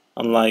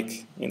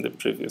 unlike in the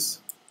previous,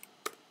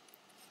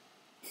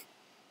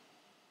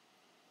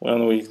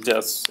 when we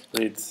just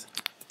read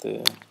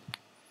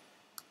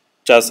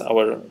just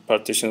our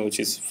partition, which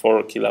is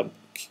 4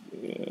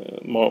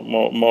 more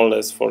or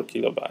less 4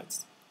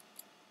 kilobytes.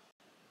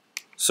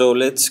 So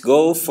let's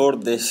go for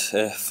this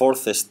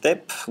fourth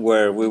step,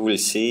 where we will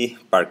see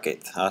Parquet.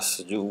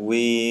 As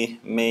we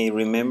may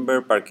remember,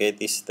 Parquet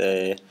is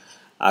a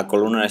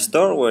columnar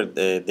store where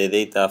the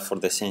data for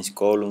the same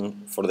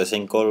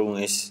column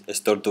is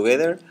stored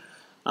together,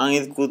 and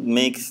it could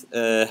make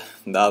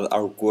that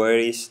our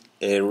queries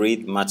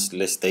read much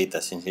less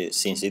data,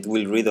 since it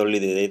will read only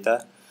the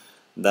data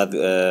that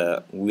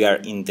we are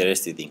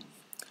interested in.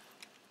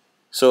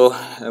 So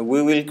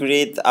we will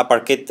create a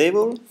Parquet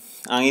table,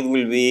 and it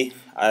will be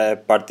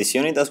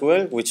partitioned as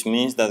well, which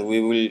means that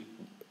we will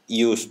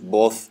use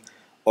both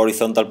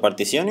horizontal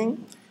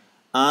partitioning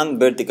and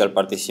vertical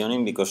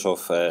partitioning because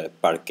of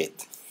Parquet.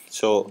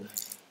 So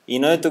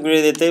in order to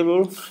create the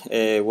table,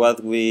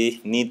 what we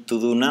need to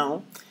do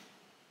now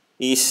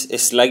is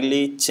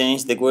slightly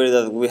change the query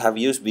that we have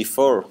used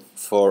before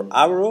for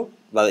Avro,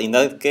 but in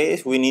that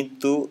case we need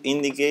to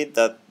indicate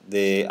that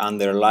the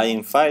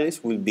underlying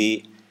files will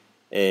be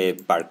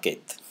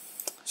Parquet.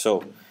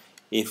 So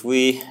if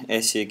we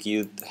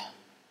execute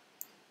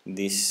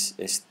this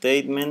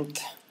statement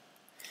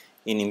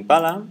in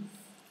Impala,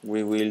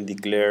 we will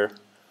declare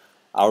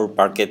our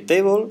Parquet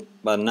table,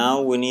 but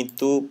now we need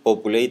to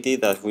populate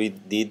it as we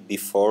did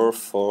before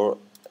for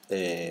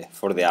the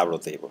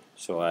Avro table.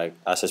 So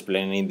as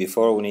explained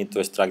before, we need to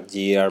extract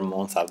year,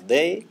 month, and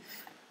day,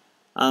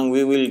 and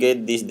we will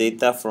get this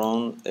data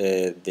from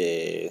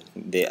the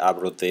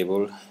Avro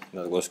table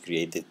that was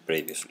created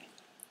previously.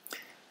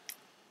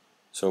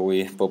 So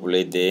we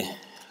populate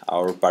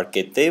our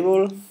Parquet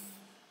table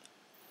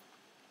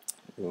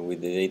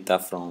with the data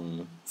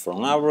from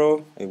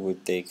Avro. It will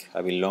take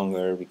a bit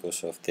longer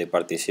because of the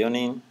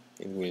partitioning.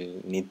 It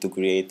will need to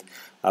create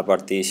a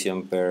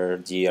partition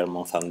per year,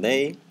 month, and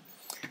day.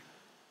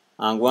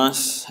 And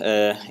once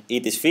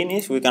it is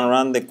finished, we can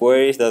run the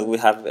queries that we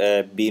have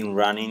been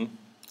running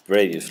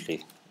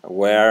previously.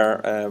 We're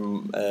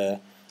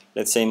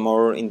let's say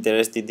more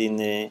interested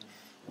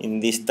in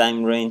this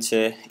time range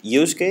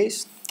use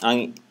case,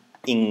 and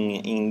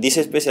in this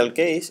special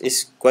case,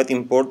 it's quite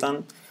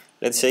important,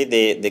 let's say,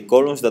 the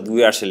columns that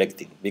we are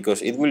selecting,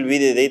 because it will be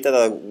the data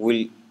that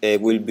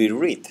will be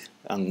read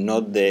and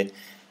not the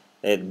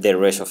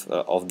rest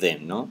of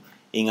them. No,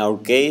 in our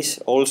case,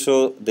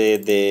 also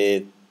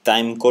the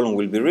time column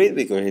will be read,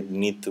 because it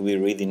needs to be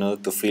read in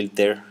order to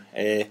filter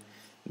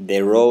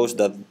the rows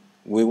that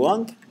we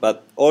want,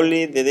 but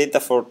only the data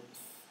for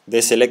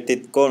the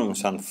selected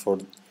columns, and for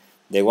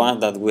the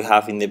ones that we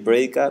have in the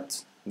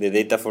predicates, the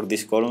data for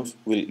these columns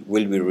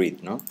will be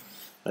read. No,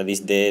 that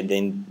is the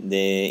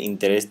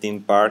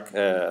interesting part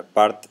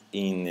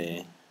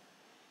in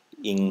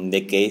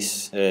the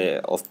case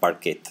of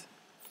Parquet.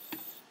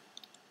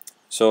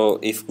 So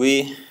if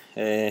we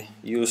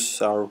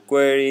use our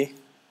query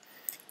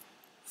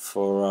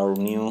for our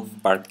new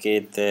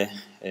Parquet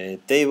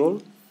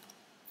table,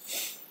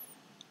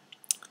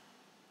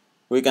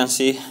 we can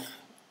see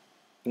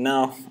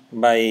now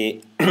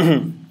by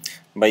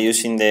by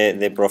using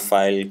the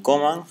profile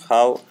command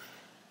how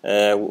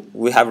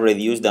we have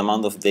reduced the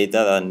amount of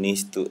data that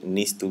needs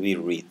to be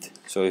read.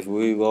 So if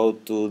we go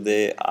to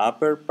the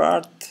upper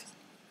part,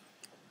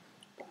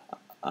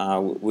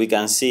 we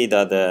can see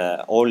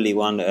that only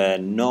one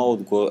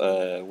node,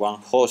 one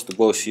host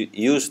was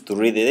used to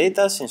read the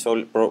data, since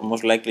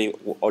most likely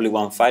only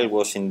one file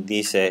was in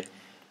this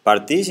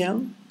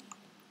partition.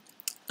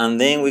 And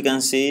then we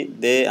can see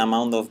the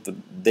amount of the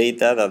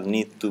data that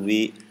needs to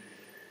be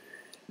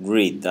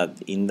read.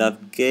 That in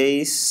that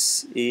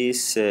case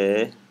is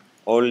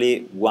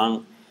only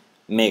 1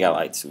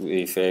 megabytes.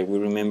 If we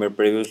remember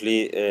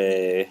previously,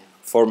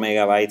 4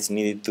 megabytes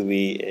needed to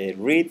be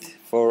read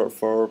for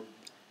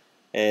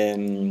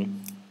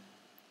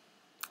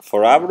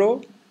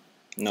Avro.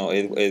 No,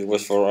 it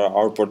was for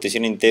our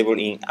partitioning table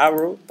in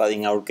Avro, but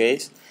in our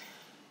case,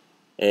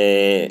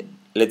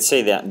 let's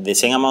say that the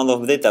same amount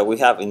of data we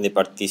have in the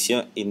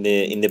partition,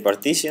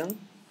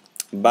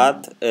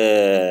 but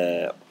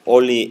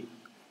only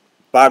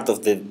part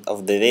of the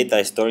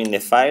data stored in the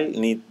file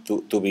need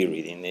to be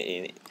read.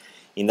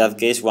 In that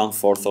case,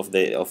 1/4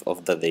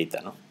 of the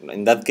data. No?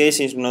 In that case,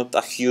 it's not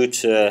a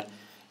huge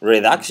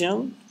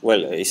reduction.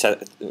 Well,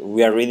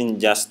 we are reading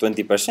just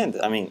 20%.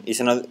 I mean,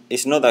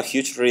 it's not a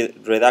huge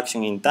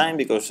reduction in time,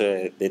 because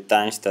the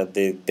times that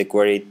the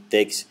query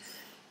takes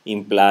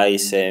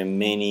implies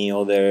many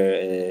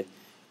other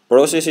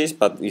processes.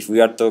 But if we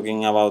are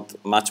talking about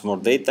much more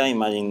data,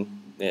 imagine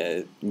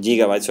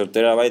gigabytes or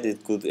terabytes,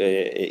 it could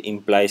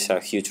implies a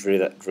huge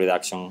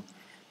reduction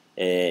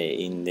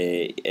in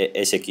the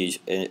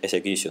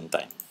execution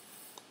time.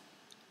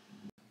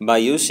 By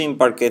using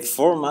Parquet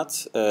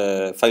formats,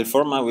 file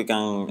format, we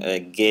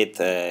can get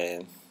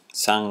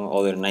some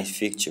other nice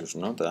features,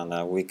 no?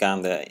 And we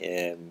can,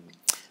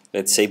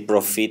 let's say,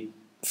 profit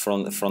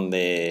from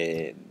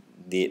the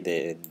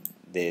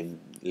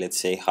let's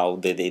say how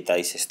the data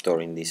is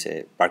stored in these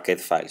Parquet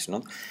files,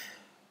 no?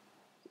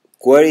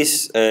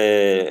 Queries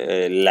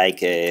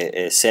like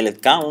a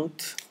select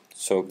count,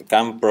 so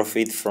can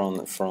profit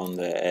from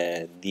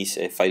this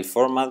file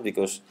format,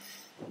 because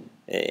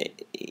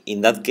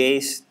in that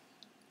case,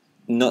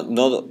 not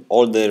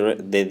all the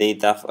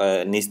data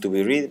needs to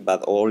be read,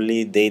 but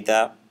only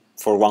data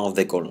for one of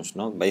the columns.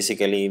 No,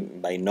 basically,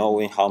 by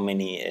knowing how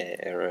many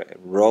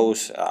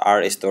rows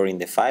are stored in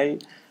the file,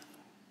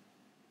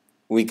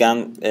 we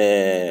can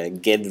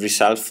get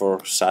results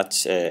for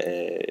such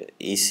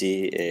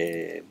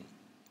easy.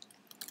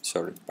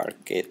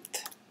 Parquet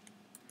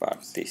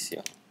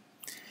partition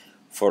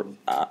for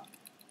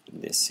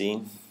let's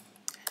see,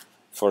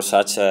 for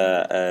such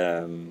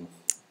a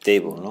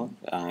table, no?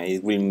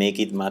 It will make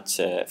it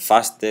much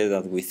faster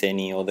than with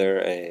any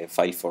other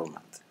file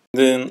format.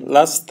 The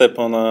last step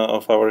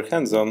of our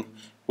hands-on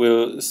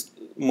will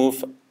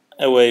move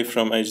away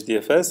from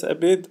HDFS a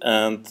bit,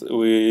 and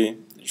we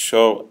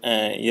show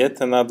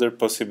yet another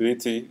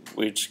possibility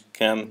which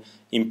can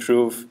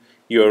improve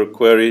your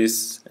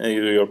queries,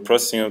 your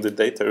processing of the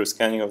data, your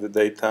scanning of the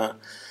data,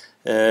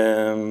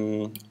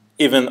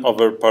 even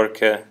over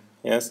Parquet,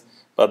 yes?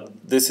 But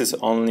this is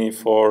only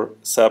for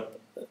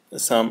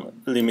some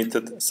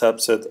limited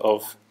subset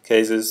of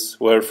cases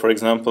where, for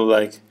example,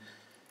 like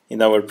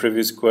in our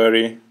previous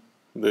query,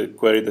 the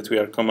query that we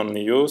are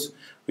commonly use,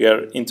 we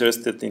are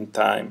interested in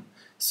time.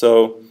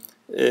 So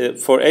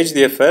for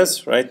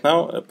HDFS, right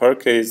now,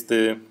 Parquet is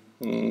the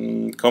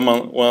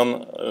common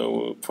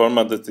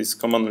format that is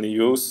commonly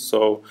used.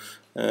 So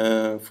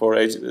for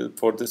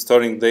the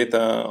storing data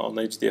on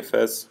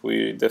HDFS,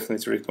 we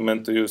definitely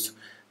recommend to use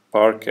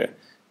Parquet.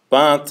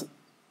 But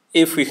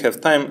if we have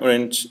time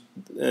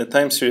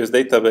series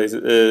database,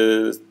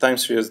 time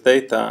series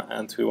data,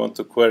 and we want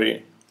to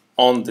query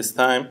on this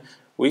time,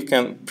 we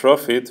can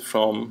profit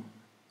from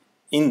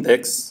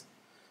index,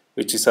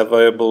 which is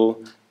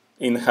available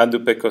in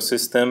Hadoop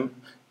ecosystem,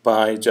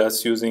 by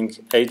just using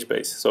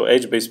HBase. So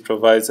HBase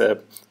provides a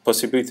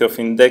possibility of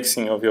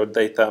indexing of your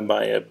data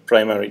by a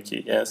primary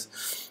key. Yes.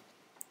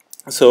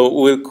 So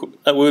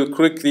we'll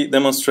quickly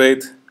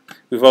demonstrate,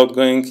 without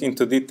going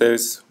into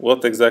details,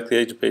 what exactly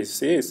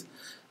HBase is,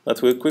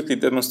 but we'll quickly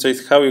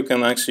demonstrate how you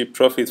can actually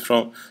profit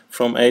from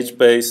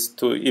HBase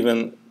to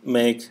even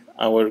make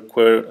our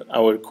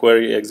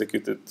query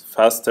executed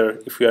faster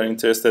if we are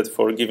interested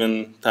for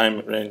given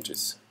time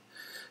ranges.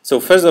 So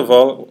first of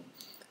all,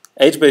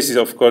 HBase is,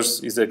 of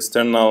course, is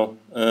external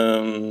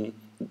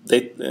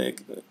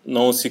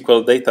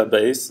NoSQL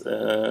database,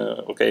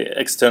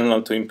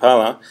 external to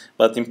Impala,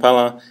 but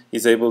Impala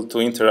is able to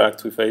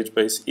interact with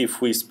HBase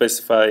if we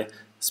specify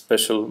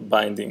special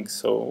bindings.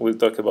 So we'll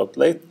talk about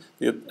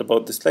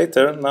this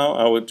later. Now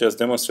I will just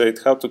demonstrate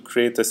how to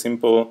create a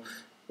simple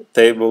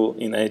table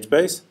in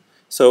HBase.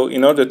 So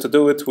in order to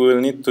do it, we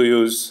will need to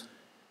use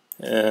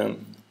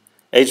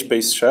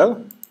HBase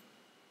shell.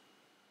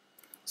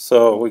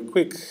 So we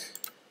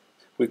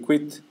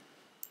quit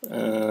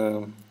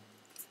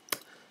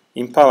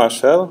Impala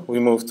shell, we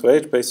move to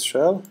HBase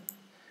shell,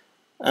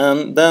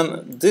 and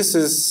then this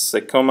is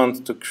a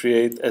command to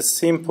create a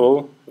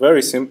simple,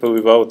 very simple,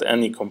 without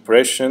any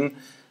compression,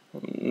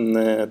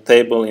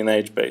 table in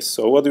HBase.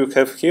 So what you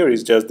have here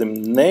is just the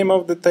name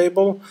of the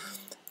table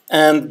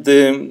and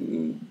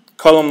the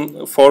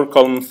four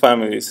column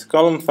families.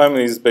 Column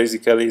families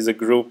basically is a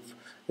group.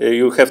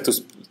 You have to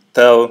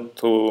tell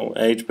to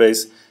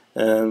HBase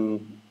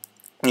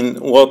in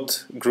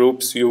what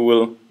groups you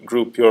will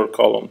group your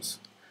columns.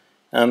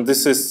 And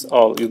this is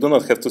all. You do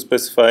not have to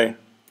specify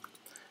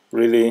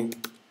really,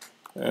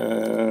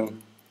 you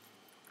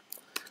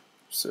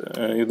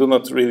do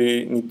not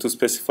really need to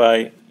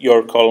specify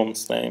your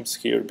columns names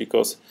here,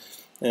 because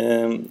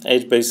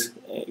HBase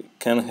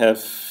can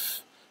have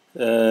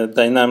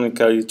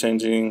dynamically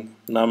changing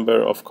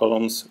number of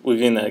columns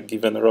within a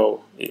given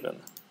row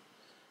even.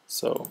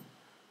 So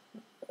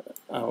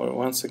I will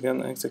once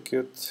again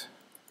execute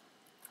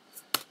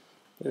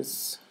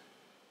this.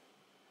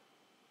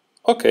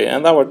 Okay,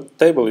 and our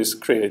table is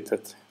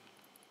created. It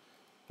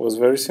was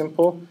very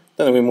simple.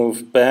 Then we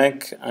move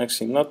back,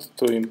 actually not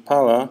to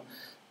Impala,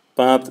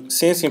 but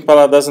since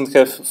Impala doesn't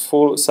have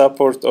full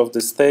support of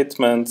the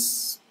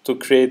statements to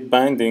create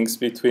bindings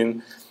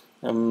between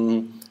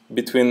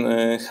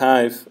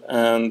Hive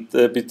and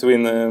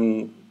between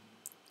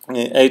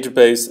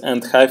HBase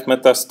and Hive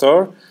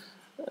Metastore.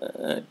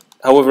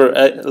 However,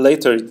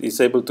 later it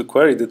is able to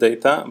query the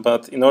data,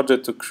 but in order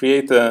to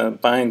create a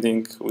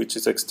binding which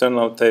is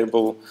external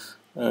table,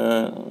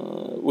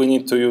 we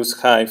need to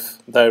use Hive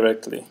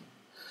directly.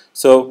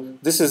 So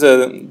this is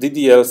a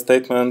DDL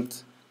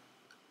statement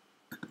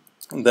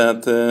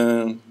that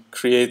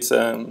creates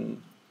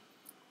an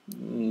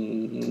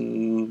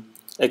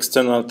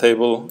external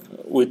table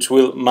which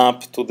will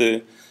map to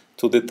the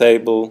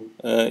table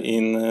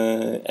in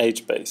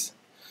HBase.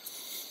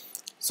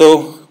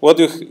 So what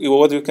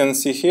you can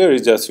see here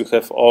is just you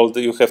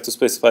have to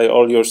specify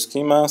all your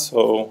schema,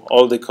 so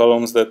all the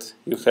columns that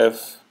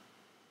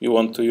you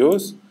want to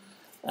use,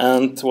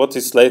 and what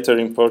is later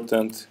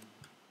important,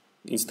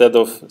 instead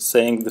of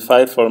saying the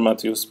file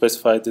format, you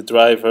specify the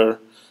driver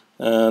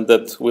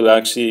that will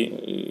actually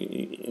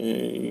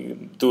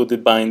do the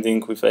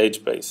binding with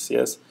HBase.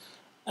 Yes,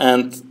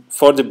 and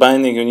for the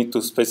binding you need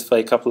to specify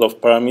a couple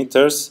of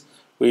parameters.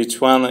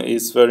 Which one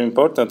is very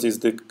important is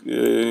the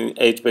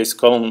HBase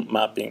column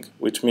mapping,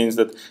 which means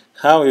that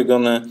how you're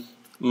gonna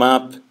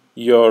map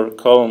your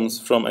columns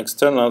from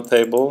external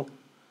table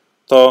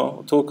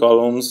to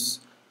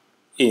columns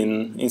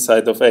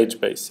inside of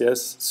HBase.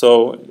 Yes,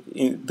 so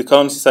the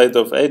columns inside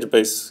of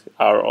HBase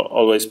are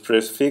always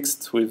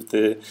prefixed with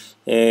the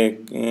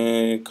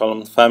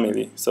column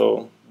family.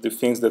 So the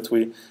things that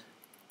we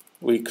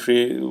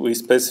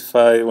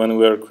specify when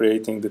we are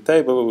creating the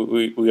table,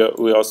 we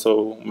are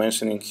also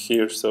mentioning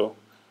here. So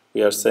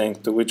we are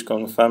saying to which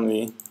column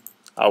family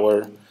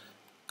our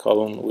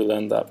column will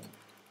end up.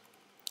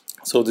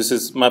 So this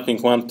is mapping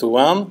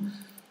 1-to-1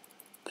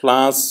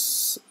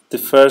 plus the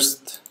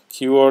first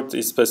keyword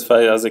is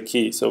specified as a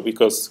key. So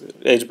because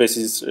HBase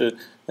is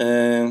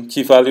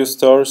key value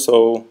store,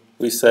 so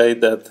we say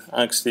that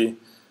actually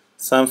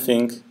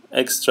something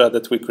extra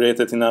that we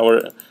created in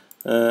our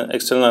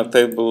external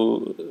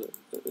table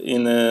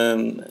in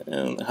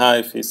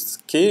Hive is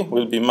key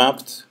will be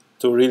mapped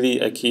to really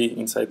a key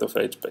inside of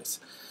HBase.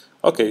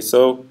 Okay,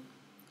 so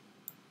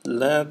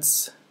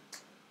let's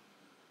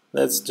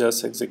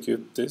just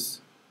execute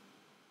this.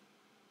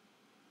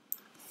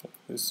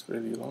 It's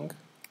really long.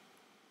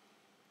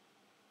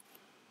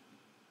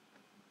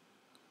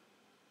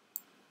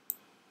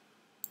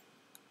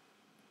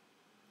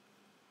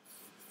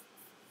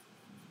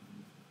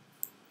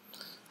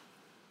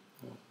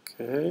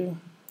 Okay,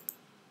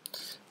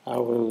 I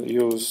will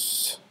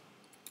use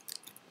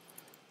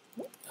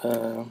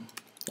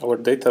our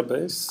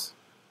database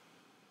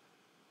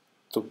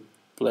to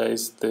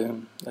place the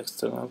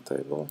external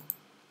table.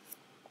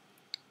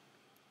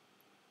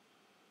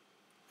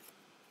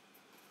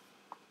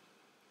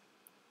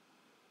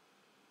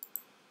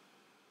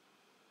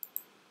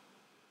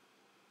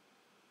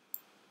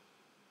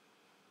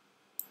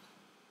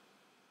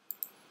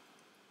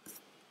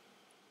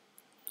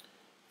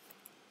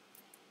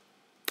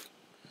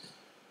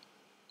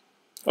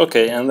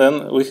 Okay, and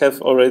then we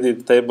have already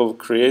the table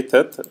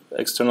created,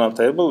 external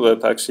table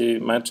that actually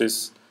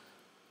matches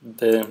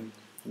the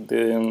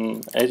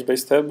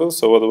HBase table.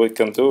 So what we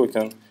can do, we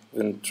can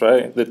even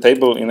try, the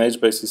table in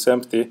HBase is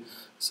empty,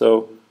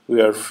 so we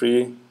are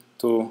free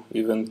to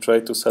even try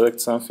to select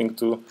something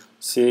to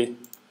see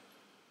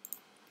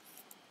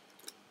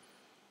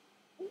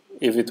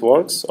if it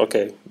works.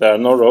 Okay, there are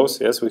no rows,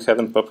 yes, we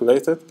haven't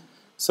populated.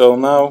 So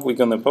now we're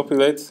going to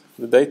populate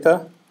the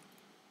data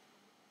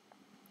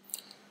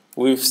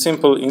with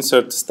simple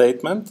insert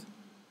statement.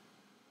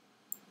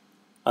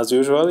 As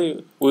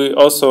usually, we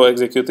also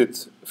execute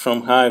it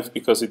from Hive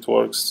because it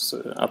works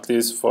at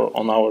least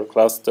on our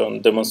cluster, on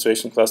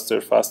demonstration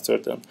cluster, faster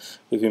than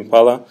with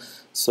Impala.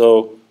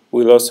 So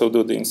we'll also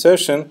do the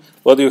insertion.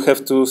 What you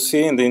have to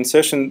see in the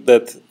insertion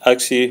that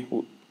actually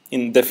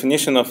in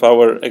definition of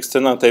our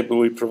external table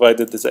we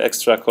provided this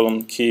extra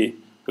column key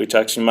which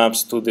actually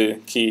maps to the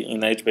key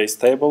in HBase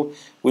table.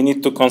 We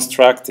need to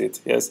construct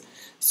it, yes.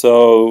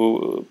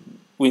 So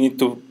we need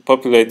to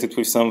populate it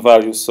with some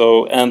values.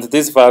 So, and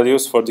these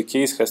values for the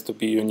keys has to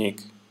be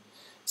unique.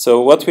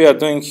 So what we are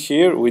doing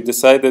here, we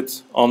decided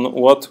on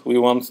what we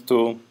want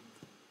to,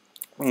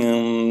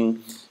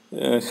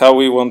 how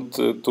we want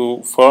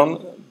to form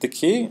the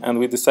key, and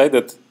we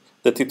decided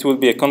that it will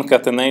be a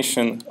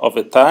concatenation of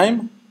a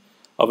time,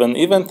 of an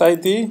event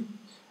ID,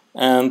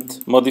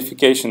 and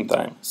modification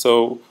time.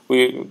 So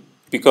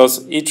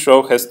because each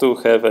row has to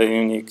have a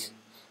unique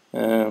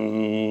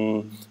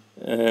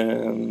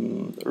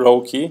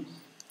row key,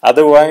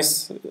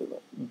 otherwise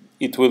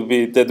it will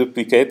be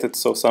deduplicated,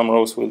 so some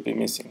rows will be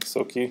missing.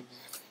 So key,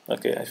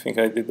 okay, I think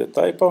I did the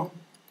typo.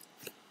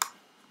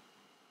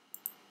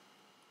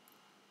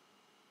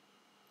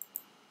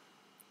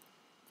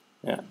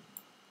 Yeah.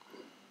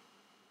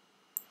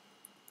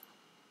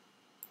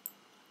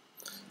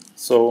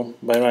 So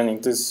by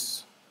running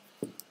this,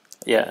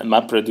 yeah,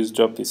 MapReduce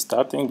job is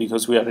starting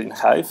because we are in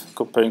Hive.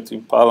 Comparing to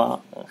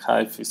Impala,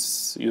 Hive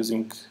is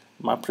using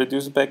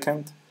MapReduce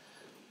backend.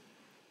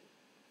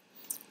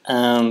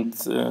 And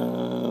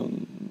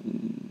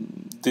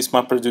this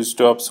MapReduce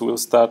jobs will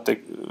start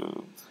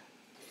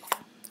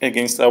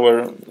against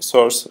our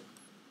source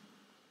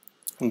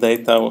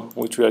data,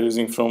 which we are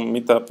using from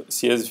meetup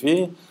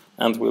CSV,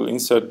 and we'll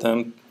insert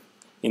them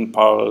in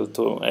parallel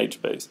to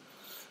HBase.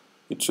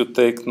 It should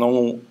take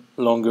no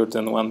longer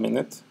than 1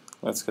 minute.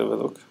 Let's have a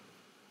look.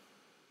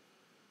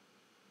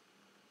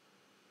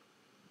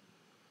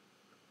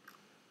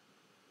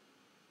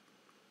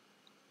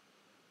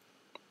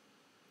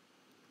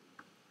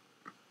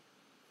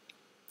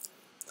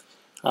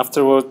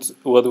 Afterwards,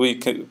 what we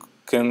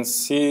can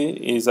see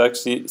is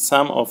actually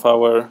some of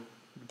our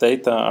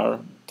data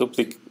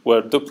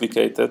were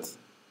duplicated.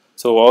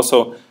 So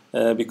also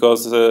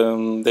because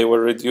they were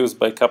reduced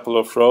by a couple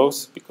of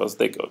rows, because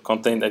they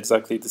contained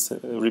exactly the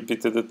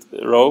repeated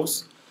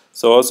rows.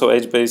 So also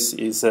HBase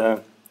is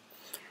a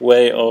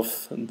way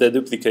of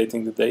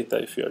deduplicating the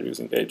data if you are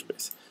using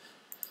HBase.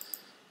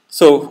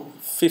 So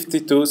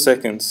 52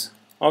 seconds.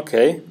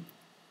 Okay.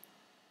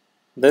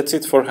 That's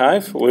it for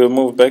Hive. We'll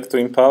move back to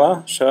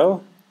Impala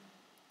shell.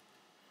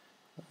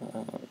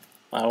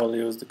 I will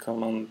use the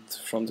command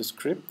from the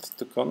script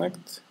to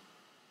connect.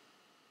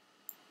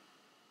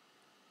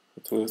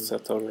 It will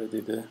set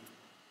already the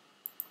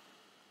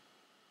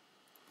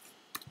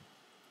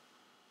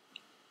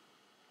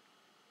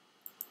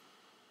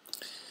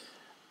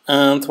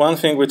And one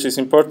thing which is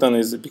important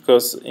is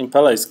because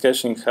Impala is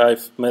caching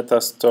Hive meta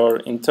store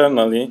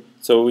internally,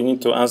 so we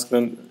need to ask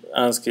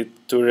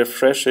it to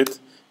refresh it,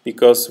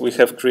 because we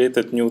have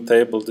created new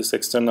table, this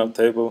external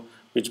table,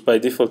 which by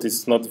default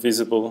is not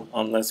visible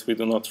unless we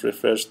do not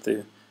refresh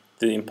the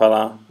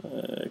Impala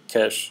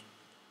cache,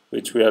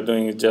 which we are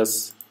doing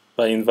just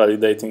by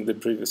invalidating the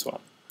previous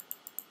one.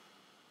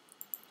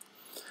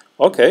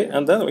 Okay,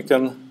 and then we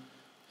can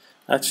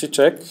actually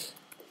check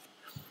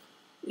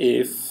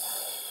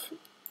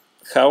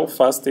how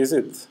fast is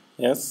it.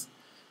 Yes.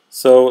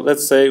 So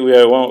let's say we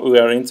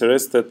are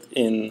interested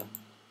in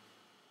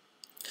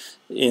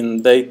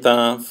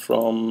data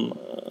from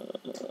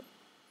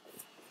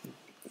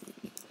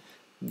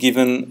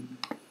given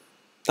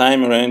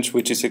time range,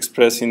 which is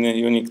expressed in a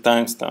unique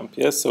timestamp.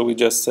 Yes. So we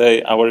just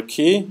say our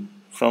key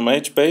from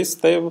HBase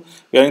table.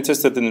 We are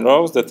interested in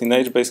rows that in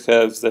HBase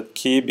has that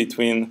key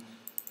between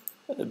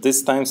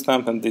this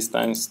timestamp and this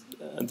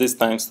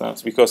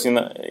timestamps, because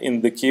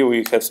in the key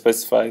we have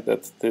specified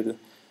that the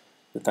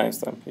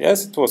timestamp.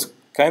 Yes, it was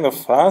kind of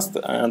fast,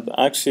 and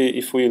actually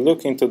if we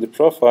look into the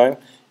profile,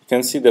 you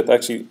can see that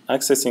actually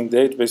accessing the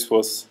HBase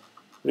was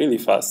really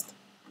fast.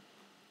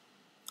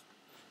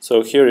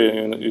 So here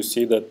you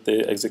see that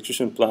the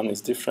execution plan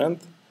is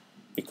different,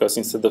 because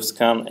instead of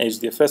scan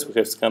HDFS we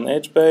have scan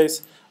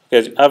HBase.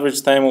 Okay,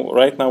 average time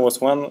right now was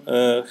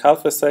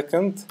half a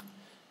second.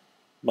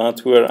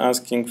 But we are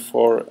asking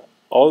for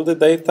all the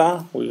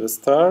data with a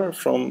star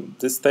from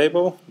this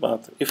table.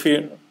 But if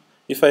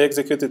I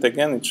execute it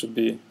again, it should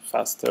be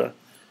faster,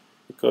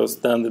 because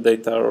then the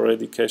data are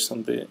already cached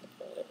on the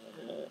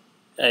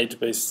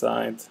HBase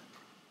side.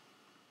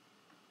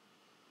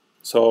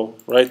 So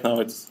right now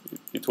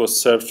it was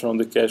served from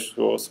the cache. It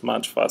was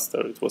much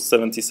faster. It was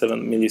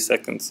 77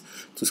 milliseconds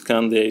to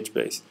scan the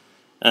HBase.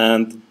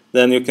 And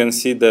then you can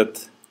see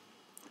that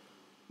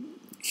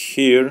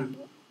here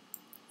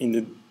in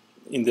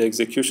the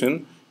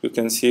execution, you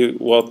can see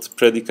what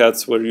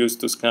predicates were used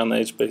to scan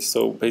HBase.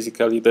 So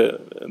basically,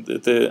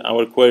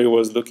 our query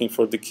was looking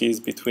for the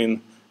keys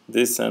between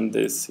this and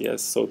this.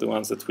 Yes, so the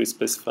ones that we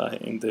specify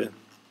in the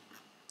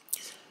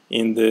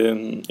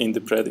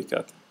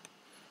predicate.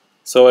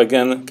 So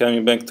again,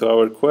 coming back to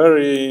our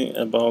query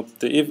about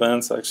the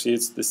events, actually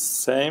it's the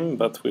same,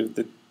 but with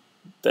the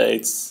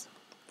dates,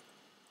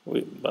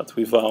 but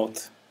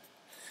without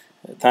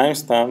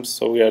timestamps.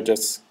 So we are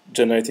just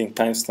generating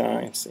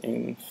timestamps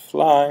in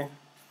Fly.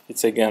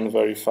 It's again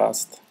very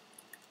fast.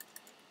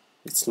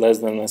 It's less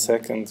than a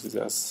second,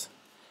 just,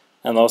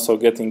 and also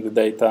getting the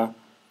data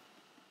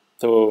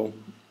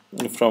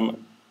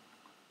from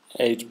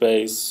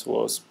HBase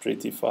was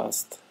pretty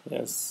fast.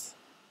 Yes,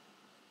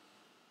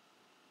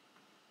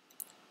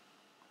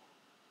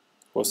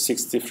 was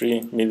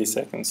 63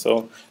 milliseconds.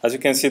 So as you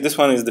can see, this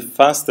one is the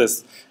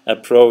fastest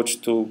approach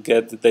to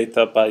get the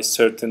data by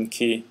certain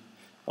key.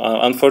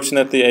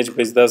 Unfortunately,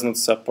 HBase does not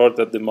support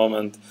at the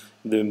moment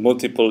the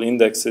multiple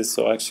indexes,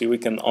 so actually we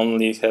can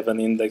only have an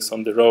index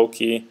on the row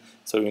key.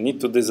 So you need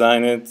to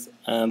design it,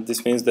 and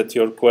this means that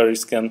your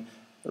queries can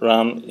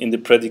run in the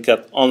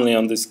predicate only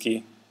on this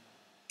key,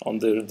 on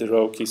the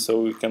row key. So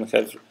we can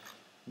have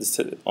this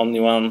only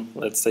one,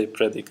 let's say,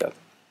 predicate.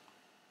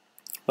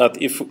 But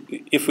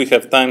if we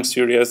have time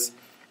series,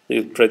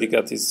 the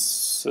predicate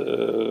is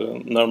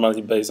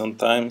normally based on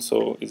time,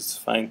 so it's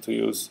fine to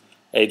use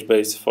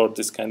HBase for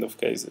this kind of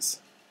cases.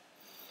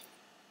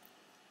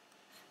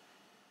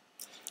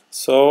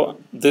 So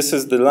this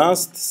is the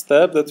last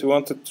step that we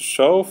wanted to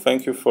show.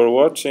 Thank you for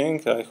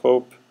watching. I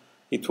hope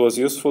it was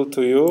useful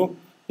to you.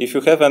 If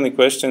you have any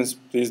questions,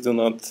 please do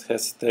not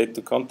hesitate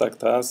to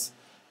contact us,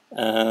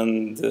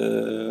 and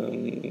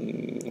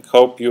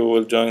hope you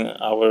will join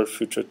our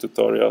future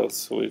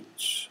tutorials,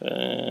 which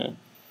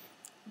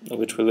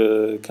which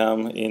will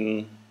come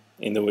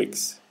in the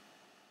weeks.